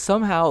 he's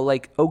somehow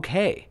like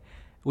okay.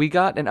 We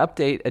got an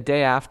update a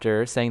day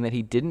after saying that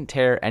he didn't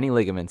tear any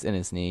ligaments in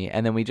his knee,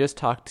 and then we just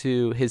talked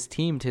to his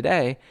team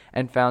today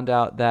and found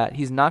out that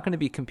he's not going to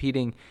be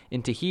competing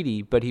in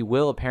Tahiti, but he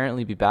will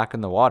apparently be back in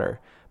the water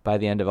by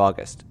the end of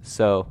August.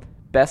 So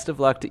best of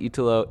luck to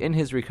Italo in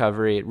his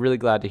recovery. Really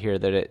glad to hear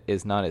that it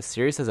is not as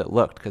serious as it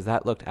looked, because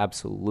that looked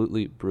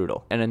absolutely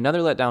brutal. And another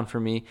letdown for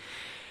me,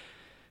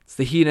 it's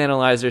the heat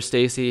analyzer,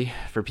 Stacy.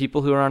 For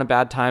people who are on a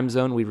bad time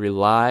zone, we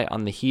rely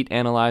on the heat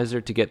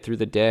analyzer to get through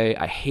the day.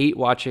 I hate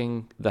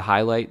watching the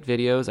highlight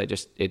videos.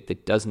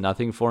 It does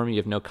nothing for me. You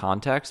have no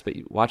context, but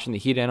watching the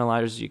heat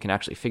analyzers, you can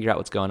actually figure out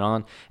what's going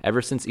on.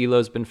 Ever since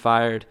Elo's been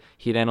fired,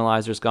 heat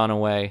analyzer's gone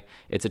away.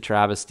 It's a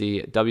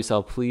travesty.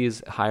 WSL,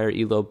 please hire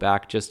Elo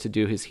back just to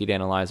do his heat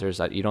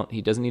analyzers.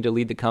 He doesn't need to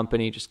lead the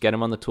company. Just get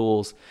him on the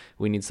tools.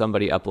 We need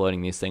somebody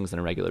uploading these things on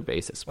a regular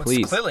basis. Please. Well,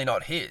 it's clearly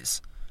not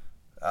his.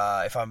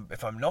 If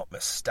I'm not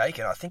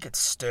mistaken, I think it's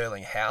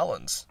Sterling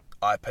Howland's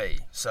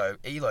IP. So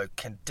Elo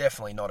can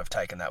definitely not have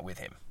taken that with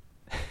him.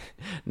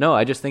 No,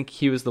 I just think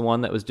he was the one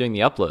that was doing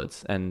the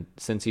uploads, and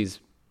since he's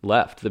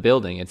left the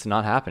building, it's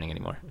not happening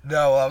anymore.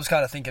 No, I was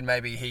kind of thinking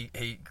maybe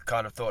he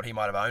kind of thought he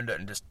might have owned it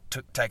and just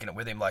taken it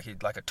with him like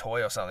a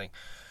toy or something.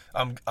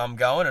 I'm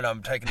going and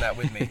I'm taking that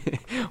with me.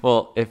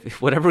 Well,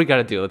 if whatever we got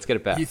to do, let's get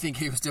it back. You think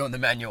he was doing the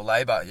manual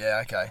labour?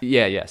 Yeah, okay.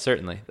 Yeah,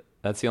 certainly.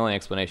 That's the only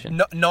explanation.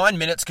 9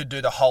 minutes could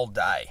do the whole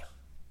day,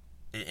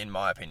 in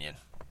my opinion.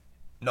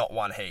 Not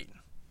one heat.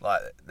 Like,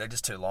 they're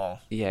just too long.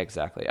 Yeah,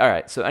 exactly. All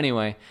right. So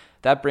anyway,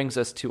 that brings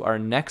us to our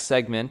next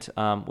segment,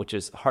 which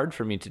is hard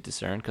for me to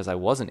discern because I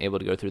wasn't able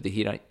to go through the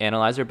heat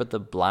analyzer, but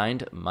the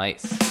blind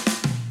mice.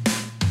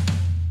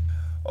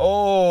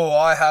 Oh,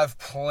 I have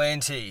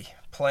plenty.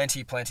 I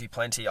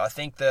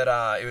think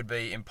that it would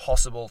be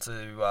impossible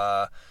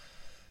to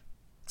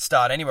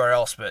start anywhere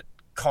else but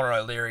Conor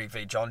O'Leary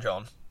v. John.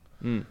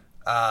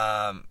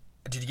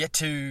 Did you get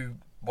to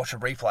watch a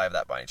replay of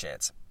that by any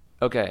chance?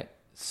 Okay,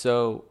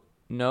 so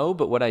no,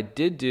 but what I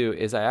did do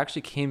is I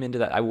actually came into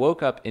that. I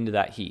woke up into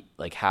that heat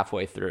like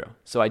halfway through.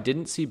 So I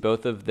didn't see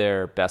both of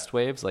their best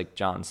waves, like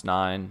John's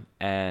 9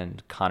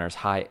 and Connor's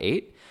high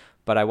 8,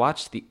 but I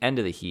watched the end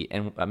of the heat.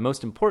 And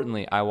most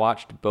importantly, I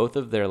watched both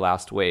of their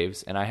last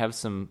waves, and I have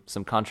some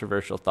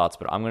controversial thoughts,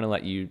 but I'm going to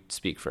let you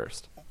speak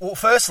first. Well,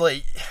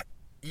 firstly,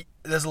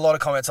 there's a lot of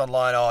comments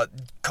online. Oh,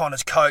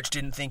 Connor's coach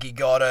didn't think he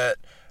got it.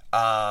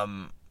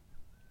 Connor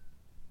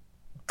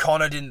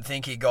didn't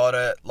think he got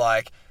it.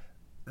 Like,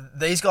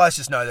 these guys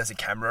just know there's a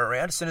camera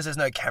around. As soon as there's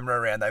no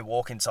camera around, they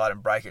walk inside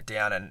and break it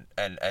down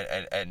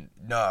and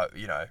no,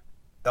 you know,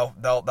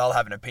 they'll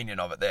have an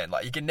opinion of it then.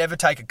 Like, you can never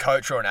take a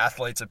coach or an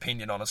athlete's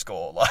opinion on a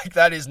score. Like,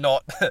 that is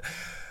not the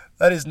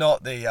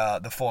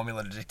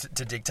formula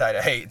to dictate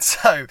a heat.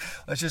 So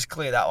let's just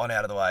clear that one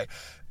out of the way.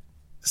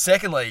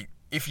 Secondly,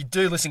 if you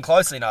do listen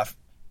closely enough,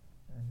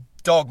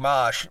 Dog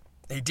Marsh,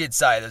 he did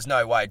say there's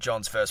no way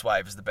John's first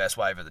wave is the best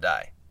wave of the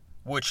day,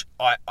 which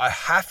I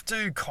have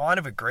to kind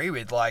of agree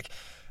with. Like,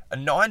 a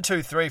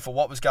 9.23 for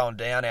what was going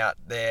down out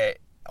there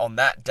on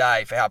that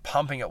day, for how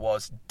pumping it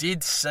was,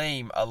 did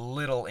seem a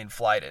little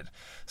inflated.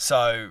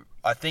 So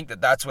I think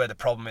that's where the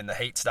problem in the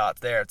heat starts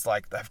there. It's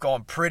like they've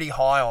gone pretty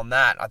high on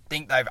that. I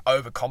think they've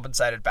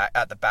overcompensated back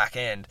at the back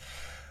end.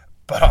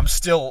 But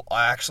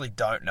I actually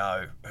don't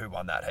know who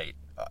won that heat.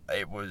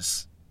 It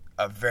was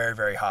a very,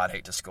 very hard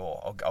heat to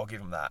score. I'll give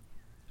them that.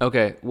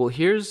 Okay, well,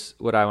 here's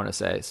what I want to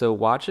say. So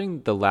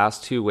watching the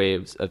last two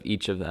waves of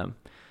each of them,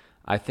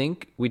 I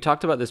think we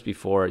talked about this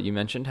before. You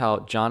mentioned how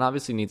John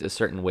obviously needs a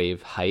certain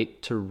wave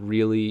height to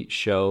really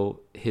show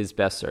his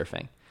best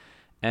surfing.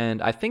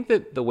 And I think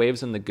that the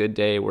waves on the good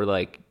day were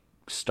like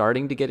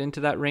starting to get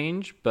into that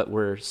range, but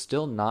we're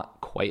still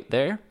not quite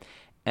there.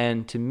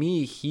 And to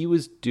me, he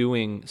was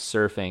doing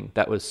surfing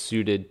that was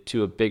suited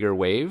to a bigger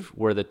wave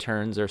where the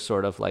turns are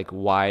sort of like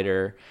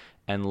wider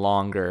and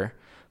longer,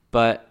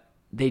 but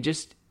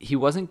he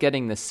wasn't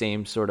getting the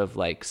same sort of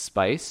like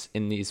spice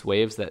in these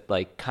waves that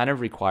like kind of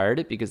required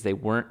it, because they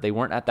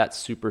weren't at that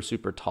super,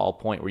 super tall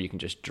point where you can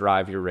just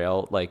drive your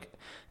rail like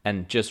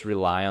and just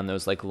rely on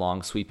those like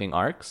long sweeping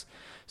arcs.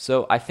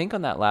 So I think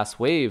on that last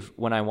wave,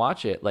 when I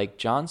watch it, like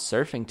John's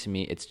surfing, to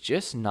me, it's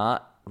just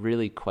not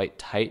really quite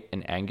tight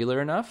and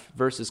angular enough,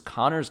 versus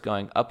Connor's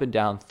going up and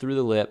down through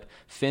the lip,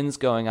 fins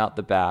going out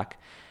the back.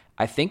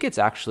 I think it's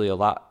actually a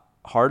lot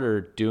harder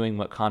doing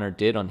what Connor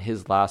did on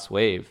his last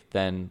wave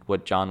than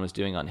what John was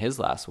doing on his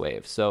last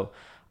wave. So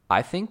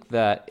I think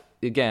that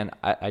again,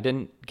 I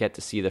didn't get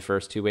to see the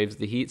first two waves of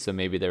the heat, so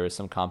maybe there was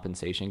some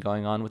compensation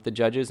going on with the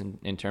judges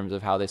in terms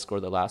of how they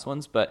scored the last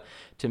ones. But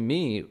to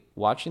me,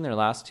 watching their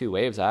last two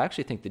waves, I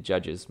actually think the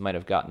judges might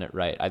have gotten it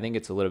right. I think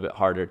it's a little bit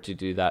harder to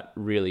do that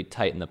really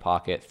tight in the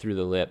pocket, through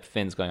the lip,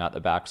 fins going out the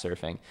back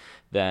surfing,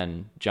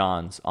 than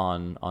John's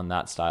on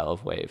that style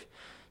of wave.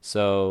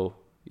 So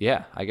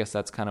yeah, I guess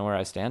that's kind of where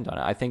I stand on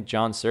it. I think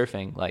John's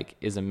surfing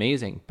is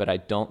amazing, but I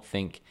don't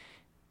think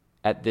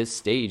at this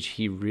stage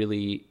he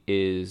really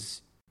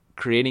is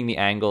creating the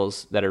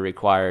angles that are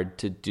required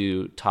to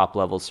do top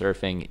level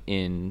surfing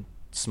in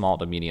small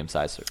to medium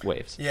sized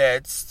waves. Yeah,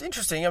 it's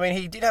interesting. I mean,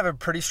 he did have a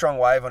pretty strong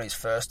wave on his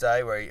first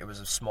day where it was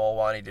a small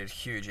one. He did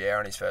huge air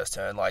on his first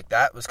turn.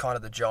 That was kind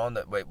of the John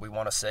that we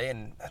want to see,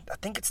 and I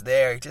think it's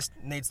there. He just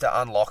needs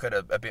to unlock it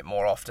a bit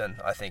more often.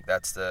 I think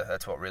that's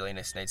what really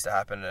needs to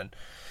happen, and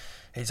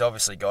he's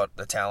obviously got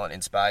the talent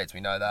in spades.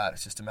 We know that.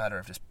 It's just a matter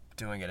of just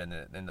doing it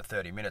in the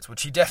 30 minutes,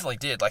 which he definitely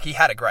did. He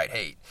had a great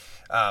heat.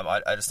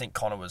 I just think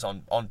Connor was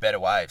on better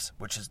waves,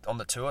 which is on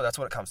the tour. That's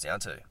what it comes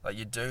down to.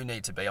 You do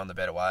need to be on the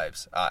better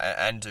waves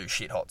and do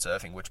shit hot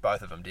surfing, which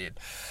both of them did.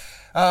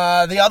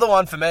 The other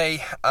one for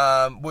me,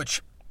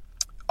 which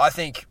I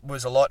think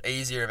was a lot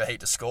easier of a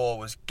heat to score,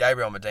 was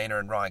Gabriel Medina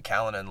and Ryan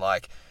Callanan.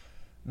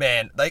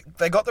 Man,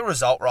 they got the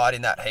result right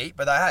in that heat,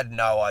 but they had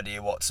no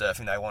idea what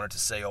surfing they wanted to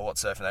see or what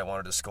surfing they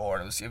wanted to score,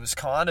 and it was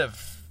kind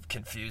of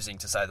confusing,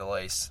 to say the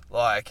least.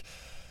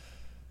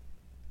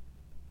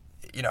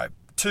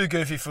 Two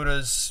goofy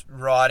footers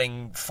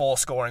riding 4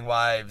 scoring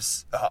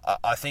waves.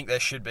 I think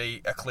there should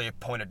be a clear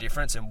point of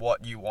difference in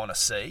what you want to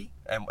see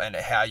and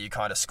how you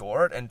kind of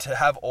score it. And to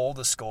have all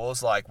the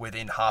scores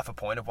within half a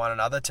point of one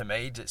another, to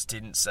me, just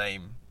didn't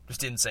seem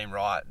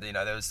right.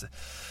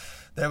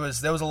 There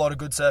was a lot of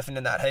good surfing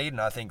in that heat, and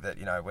I think that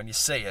when you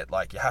see it,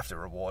 you have to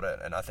reward it.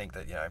 And I think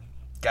that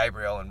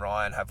Gabriel and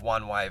Ryan have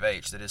one wave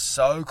each that is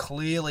so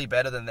clearly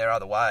better than their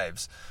other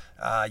waves,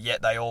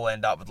 yet they all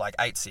end up with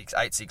 8-6,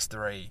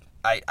 8-6-3,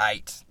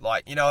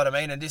 8-8. You know what I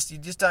mean? And you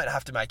just don't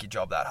have to make your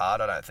job that hard,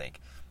 I don't think.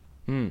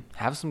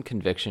 Have some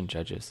conviction,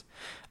 judges.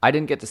 I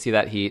didn't get to see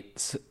that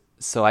heat,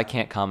 so I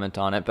can't comment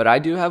on it, but I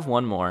do have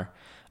one more.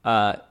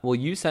 Well,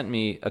 you sent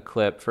me a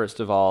clip, first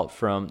of all,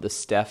 from the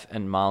Steph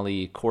and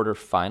Molly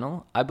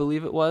quarterfinal, I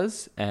believe it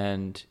was,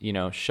 and,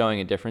 showing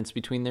a difference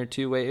between their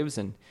two waves.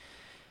 And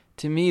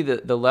to me,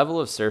 the level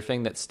of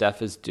surfing that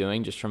Steph is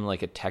doing, just from a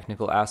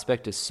technical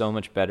aspect, is so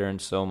much better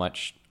and so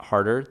much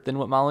harder than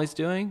what Molly's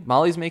doing.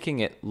 Molly's making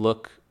it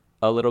look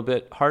a little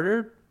bit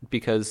harder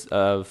because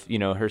of,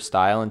 her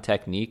style and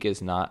technique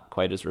is not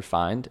quite as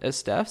refined as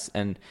Steph's.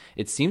 And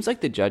it seems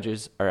like the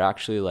judges are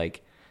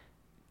actually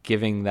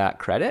giving that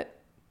credit.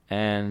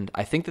 And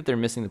I think that they're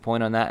missing the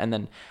point on that. And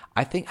then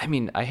I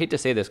hate to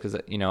say this because,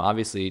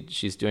 obviously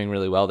she's doing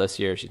really well this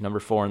year. She's number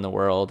 4 in the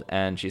world,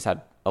 and she's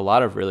had a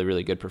lot of really,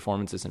 really good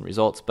performances and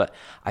results. But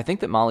I think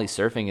that Molly's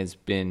surfing has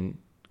been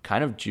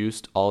kind of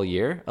juiced all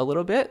year a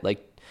little bit.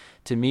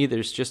 To me,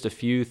 there's just a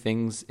few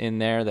things in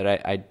there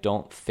that I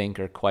don't think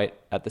are quite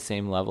at the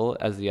same level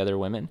as the other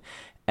women.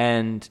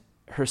 And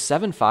her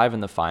 7.5 in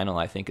the final,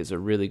 I think, is a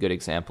really good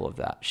example of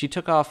that. She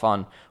took off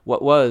on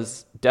what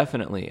was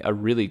definitely a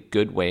really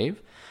good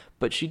wave,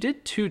 but she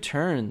did 2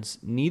 turns,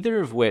 neither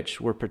of which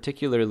were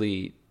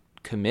particularly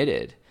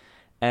committed.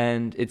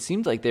 And it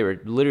seemed like they were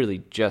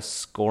literally just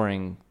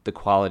scoring the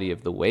quality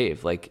of the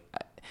wave.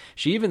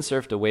 She even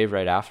surfed a wave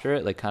right after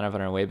it, kind of on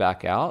her way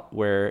back out,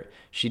 where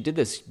she did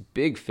this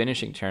big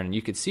finishing turn. And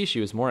you could see she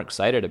was more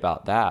excited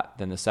about that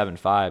than the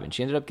 7.5. And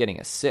she ended up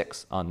getting a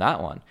 6 on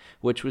that one,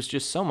 which was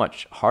just so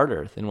much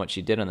harder than what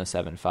she did on the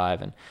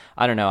 7.5. And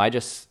I don't know. I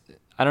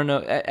don't know.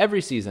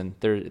 Every season,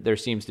 there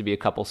seems to be a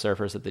couple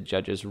surfers that the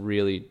judges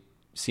really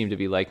seem to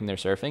be liking their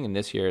surfing. And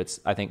this year, it's,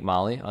 I think,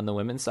 Molly on the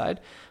women's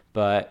side.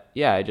 But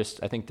yeah,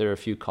 I think there are a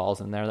few calls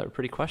in there that were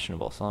pretty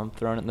questionable, so I'm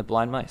throwing it in the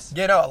blind mice.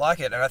 Yeah, no, I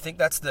like it, and I think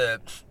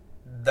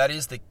that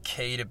is the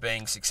key to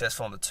being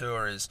successful on the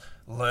tour, is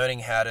learning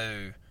how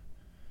to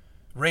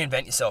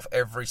reinvent yourself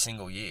every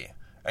single year.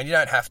 And you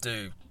don't have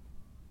to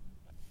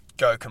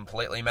go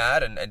completely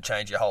mad and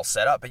change your whole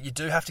setup, but you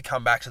do have to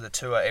come back to the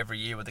tour every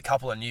year with a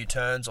couple of new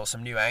turns or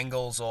some new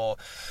angles or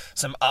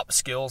some up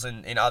skills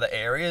in other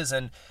areas.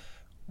 And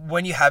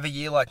when you have a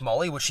year like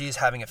Molly, which she is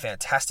having a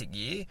fantastic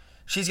year,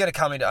 she's going to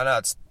come into, I know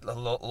it's a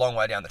long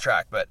way down the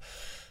track, but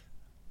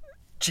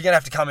she's going to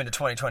have to come into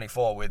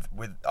 2024 with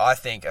I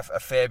think, a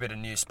fair bit of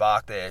new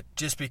spark there,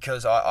 just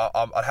because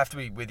I'd have to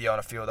be with you on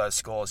a few of those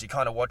scores. You're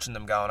kind of watching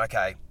them going,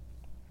 okay,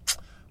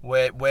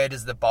 where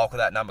does the bulk of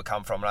that number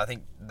come from? And I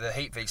think the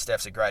Heat v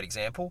Steph's a great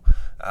example.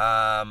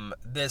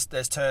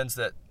 There's turns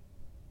that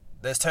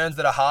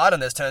are hard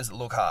and there's turns that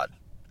look hard,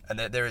 and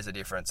there is a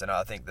difference. And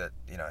I think that,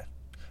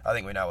 I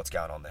think we know what's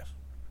going on there.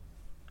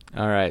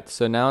 All right,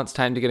 so now it's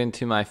time to get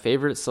into my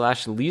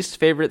favorite/least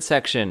favorite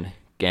section,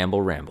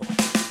 Gamble Ramble.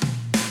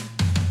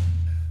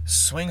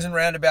 Swings and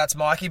roundabouts,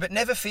 Mikey, but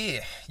never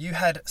fear. You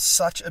had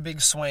such a big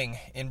swing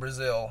in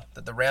Brazil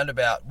that the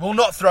roundabout will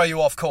not throw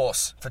you off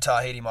course for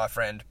Tahiti, my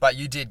friend, but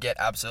you did get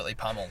absolutely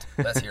pummeled.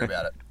 Let's hear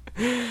about it.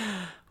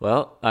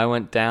 Well, I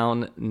went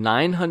down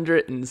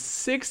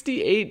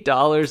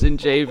 $968 in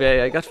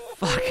J-Bay. I got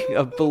fucking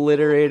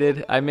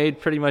obliterated. I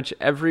made pretty much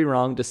every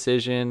wrong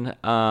decision.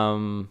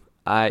 I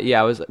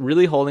was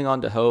really holding on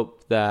to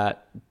hope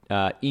that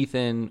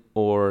Ethan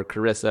or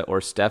Carissa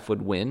or Steph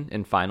would win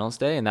in finals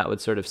day, and that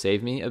would sort of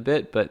save me a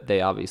bit, but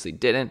they obviously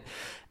didn't.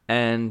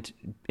 And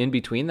in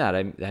between that,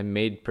 I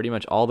made pretty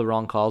much all the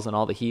wrong calls on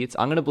all the heats.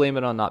 I'm going to blame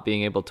it on not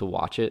being able to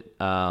watch it.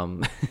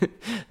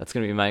 That's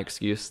going to be my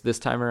excuse this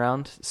time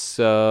around.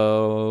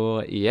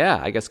 So,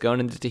 yeah, I guess going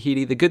into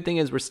Tahiti, the good thing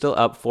is we're still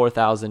up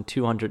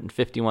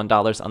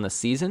 $4,251 on the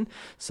season,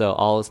 so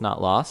all is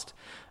not lost.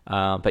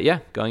 But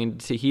yeah, going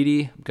into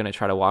Tahiti, I'm going to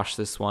try to wash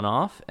this one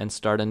off and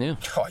start anew.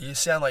 Oh, you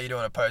sound like you're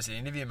doing a post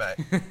interview, mate.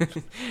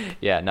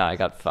 Yeah, no, I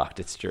got fucked.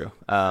 It's true.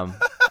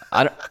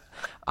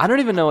 I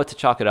don't even know what to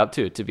chalk it up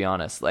to be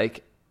honest.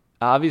 Like,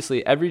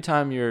 obviously, every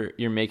time you're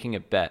making a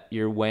bet,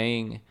 you're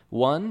weighing,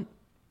 one,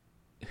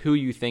 who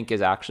you think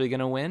is actually going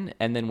to win,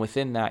 and then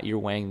within that, you're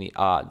weighing the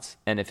odds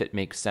and if it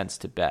makes sense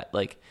to bet.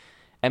 Like,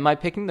 am I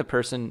picking the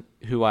person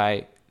who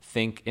I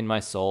think in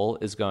my soul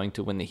is going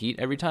to win the heat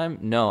every time?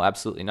 No,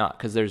 absolutely not,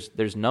 because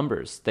there's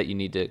numbers that you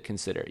need to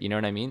consider. You know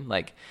what I mean?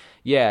 Like,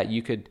 yeah,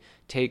 you could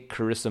take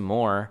Carissa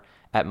Moore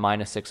at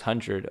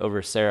 -600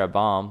 over Sarah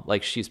Baum,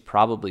 like she's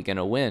probably going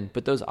to win,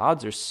 but those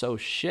odds are so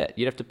shit.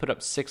 You'd have to put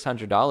up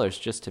 $600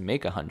 just to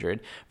make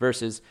 100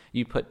 versus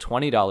you put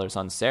 $20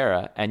 on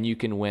Sarah and you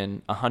can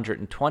win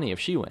 120 if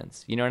she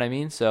wins. You know what I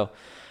mean? So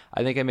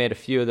I think I made a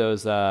few of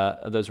those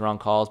wrong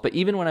calls, but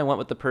even when I went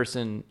with the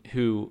person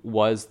who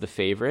was the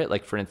favorite,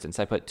 like for instance,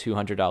 I put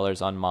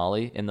 $200 on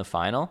Molly in the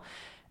final,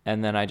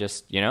 and then I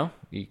just, you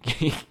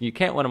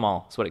can't win them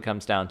all. That's what it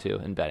comes down to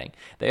in betting.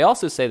 They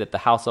also say that the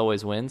house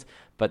always wins,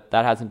 but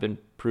that hasn't been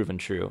proven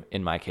true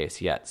in my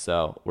case yet.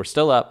 So we're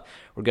still up.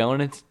 We're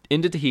going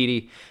into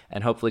Tahiti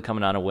and hopefully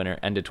coming out a winner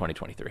end of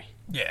 2023.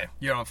 Yeah,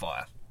 you're on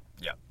fire.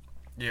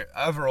 Yeah,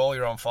 overall,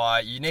 you're on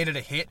fire. You needed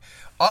a hit.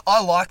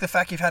 I like the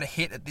fact you've had a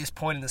hit at this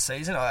point in the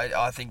season.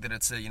 I think that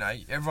it's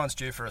everyone's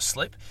due for a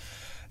slip,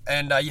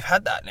 and you've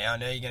had that now.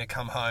 Now you're going to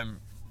come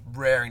home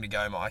raring to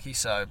go, Mikey.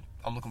 So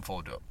I'm looking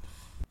forward to it.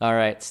 All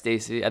right,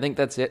 Stacey, I think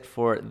that's it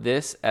for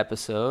this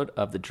episode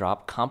of the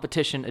Drop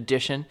Competition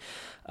Edition.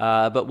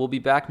 But we'll be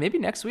back maybe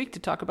next week to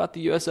talk about the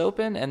U.S.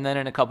 Open, and then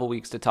in a couple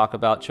weeks to talk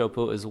about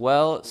Chopo as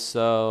well.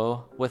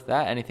 So with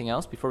that, anything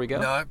else before we go?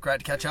 No, great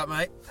to catch up,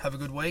 mate. Have a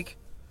good week.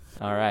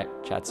 All right,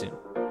 chat soon.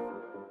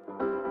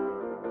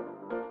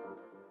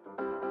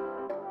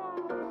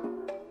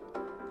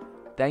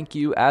 Thank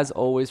you, as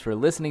always, for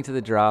listening to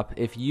The Drop.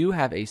 If you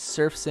have a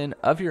surf sin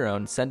of your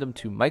own, send them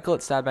to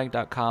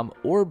michael@stabbank.com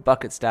or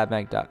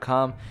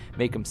buck@stabbank.com.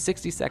 Make them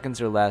 60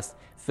 seconds or less,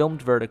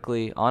 filmed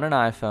vertically on an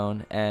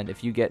iPhone, and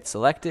if you get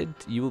selected,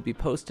 you will be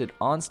posted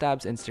on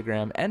Stab's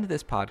Instagram and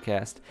this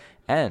podcast,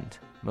 and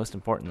most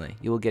importantly,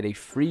 you will get a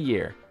free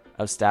year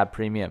of Stab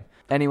Premium.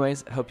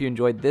 Anyways, I hope you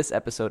enjoyed this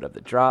episode of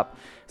The Drop.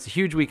 It's a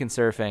huge week in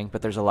surfing,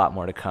 but there's a lot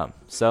more to come.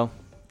 So,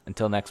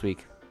 until next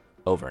week,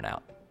 over and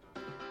out.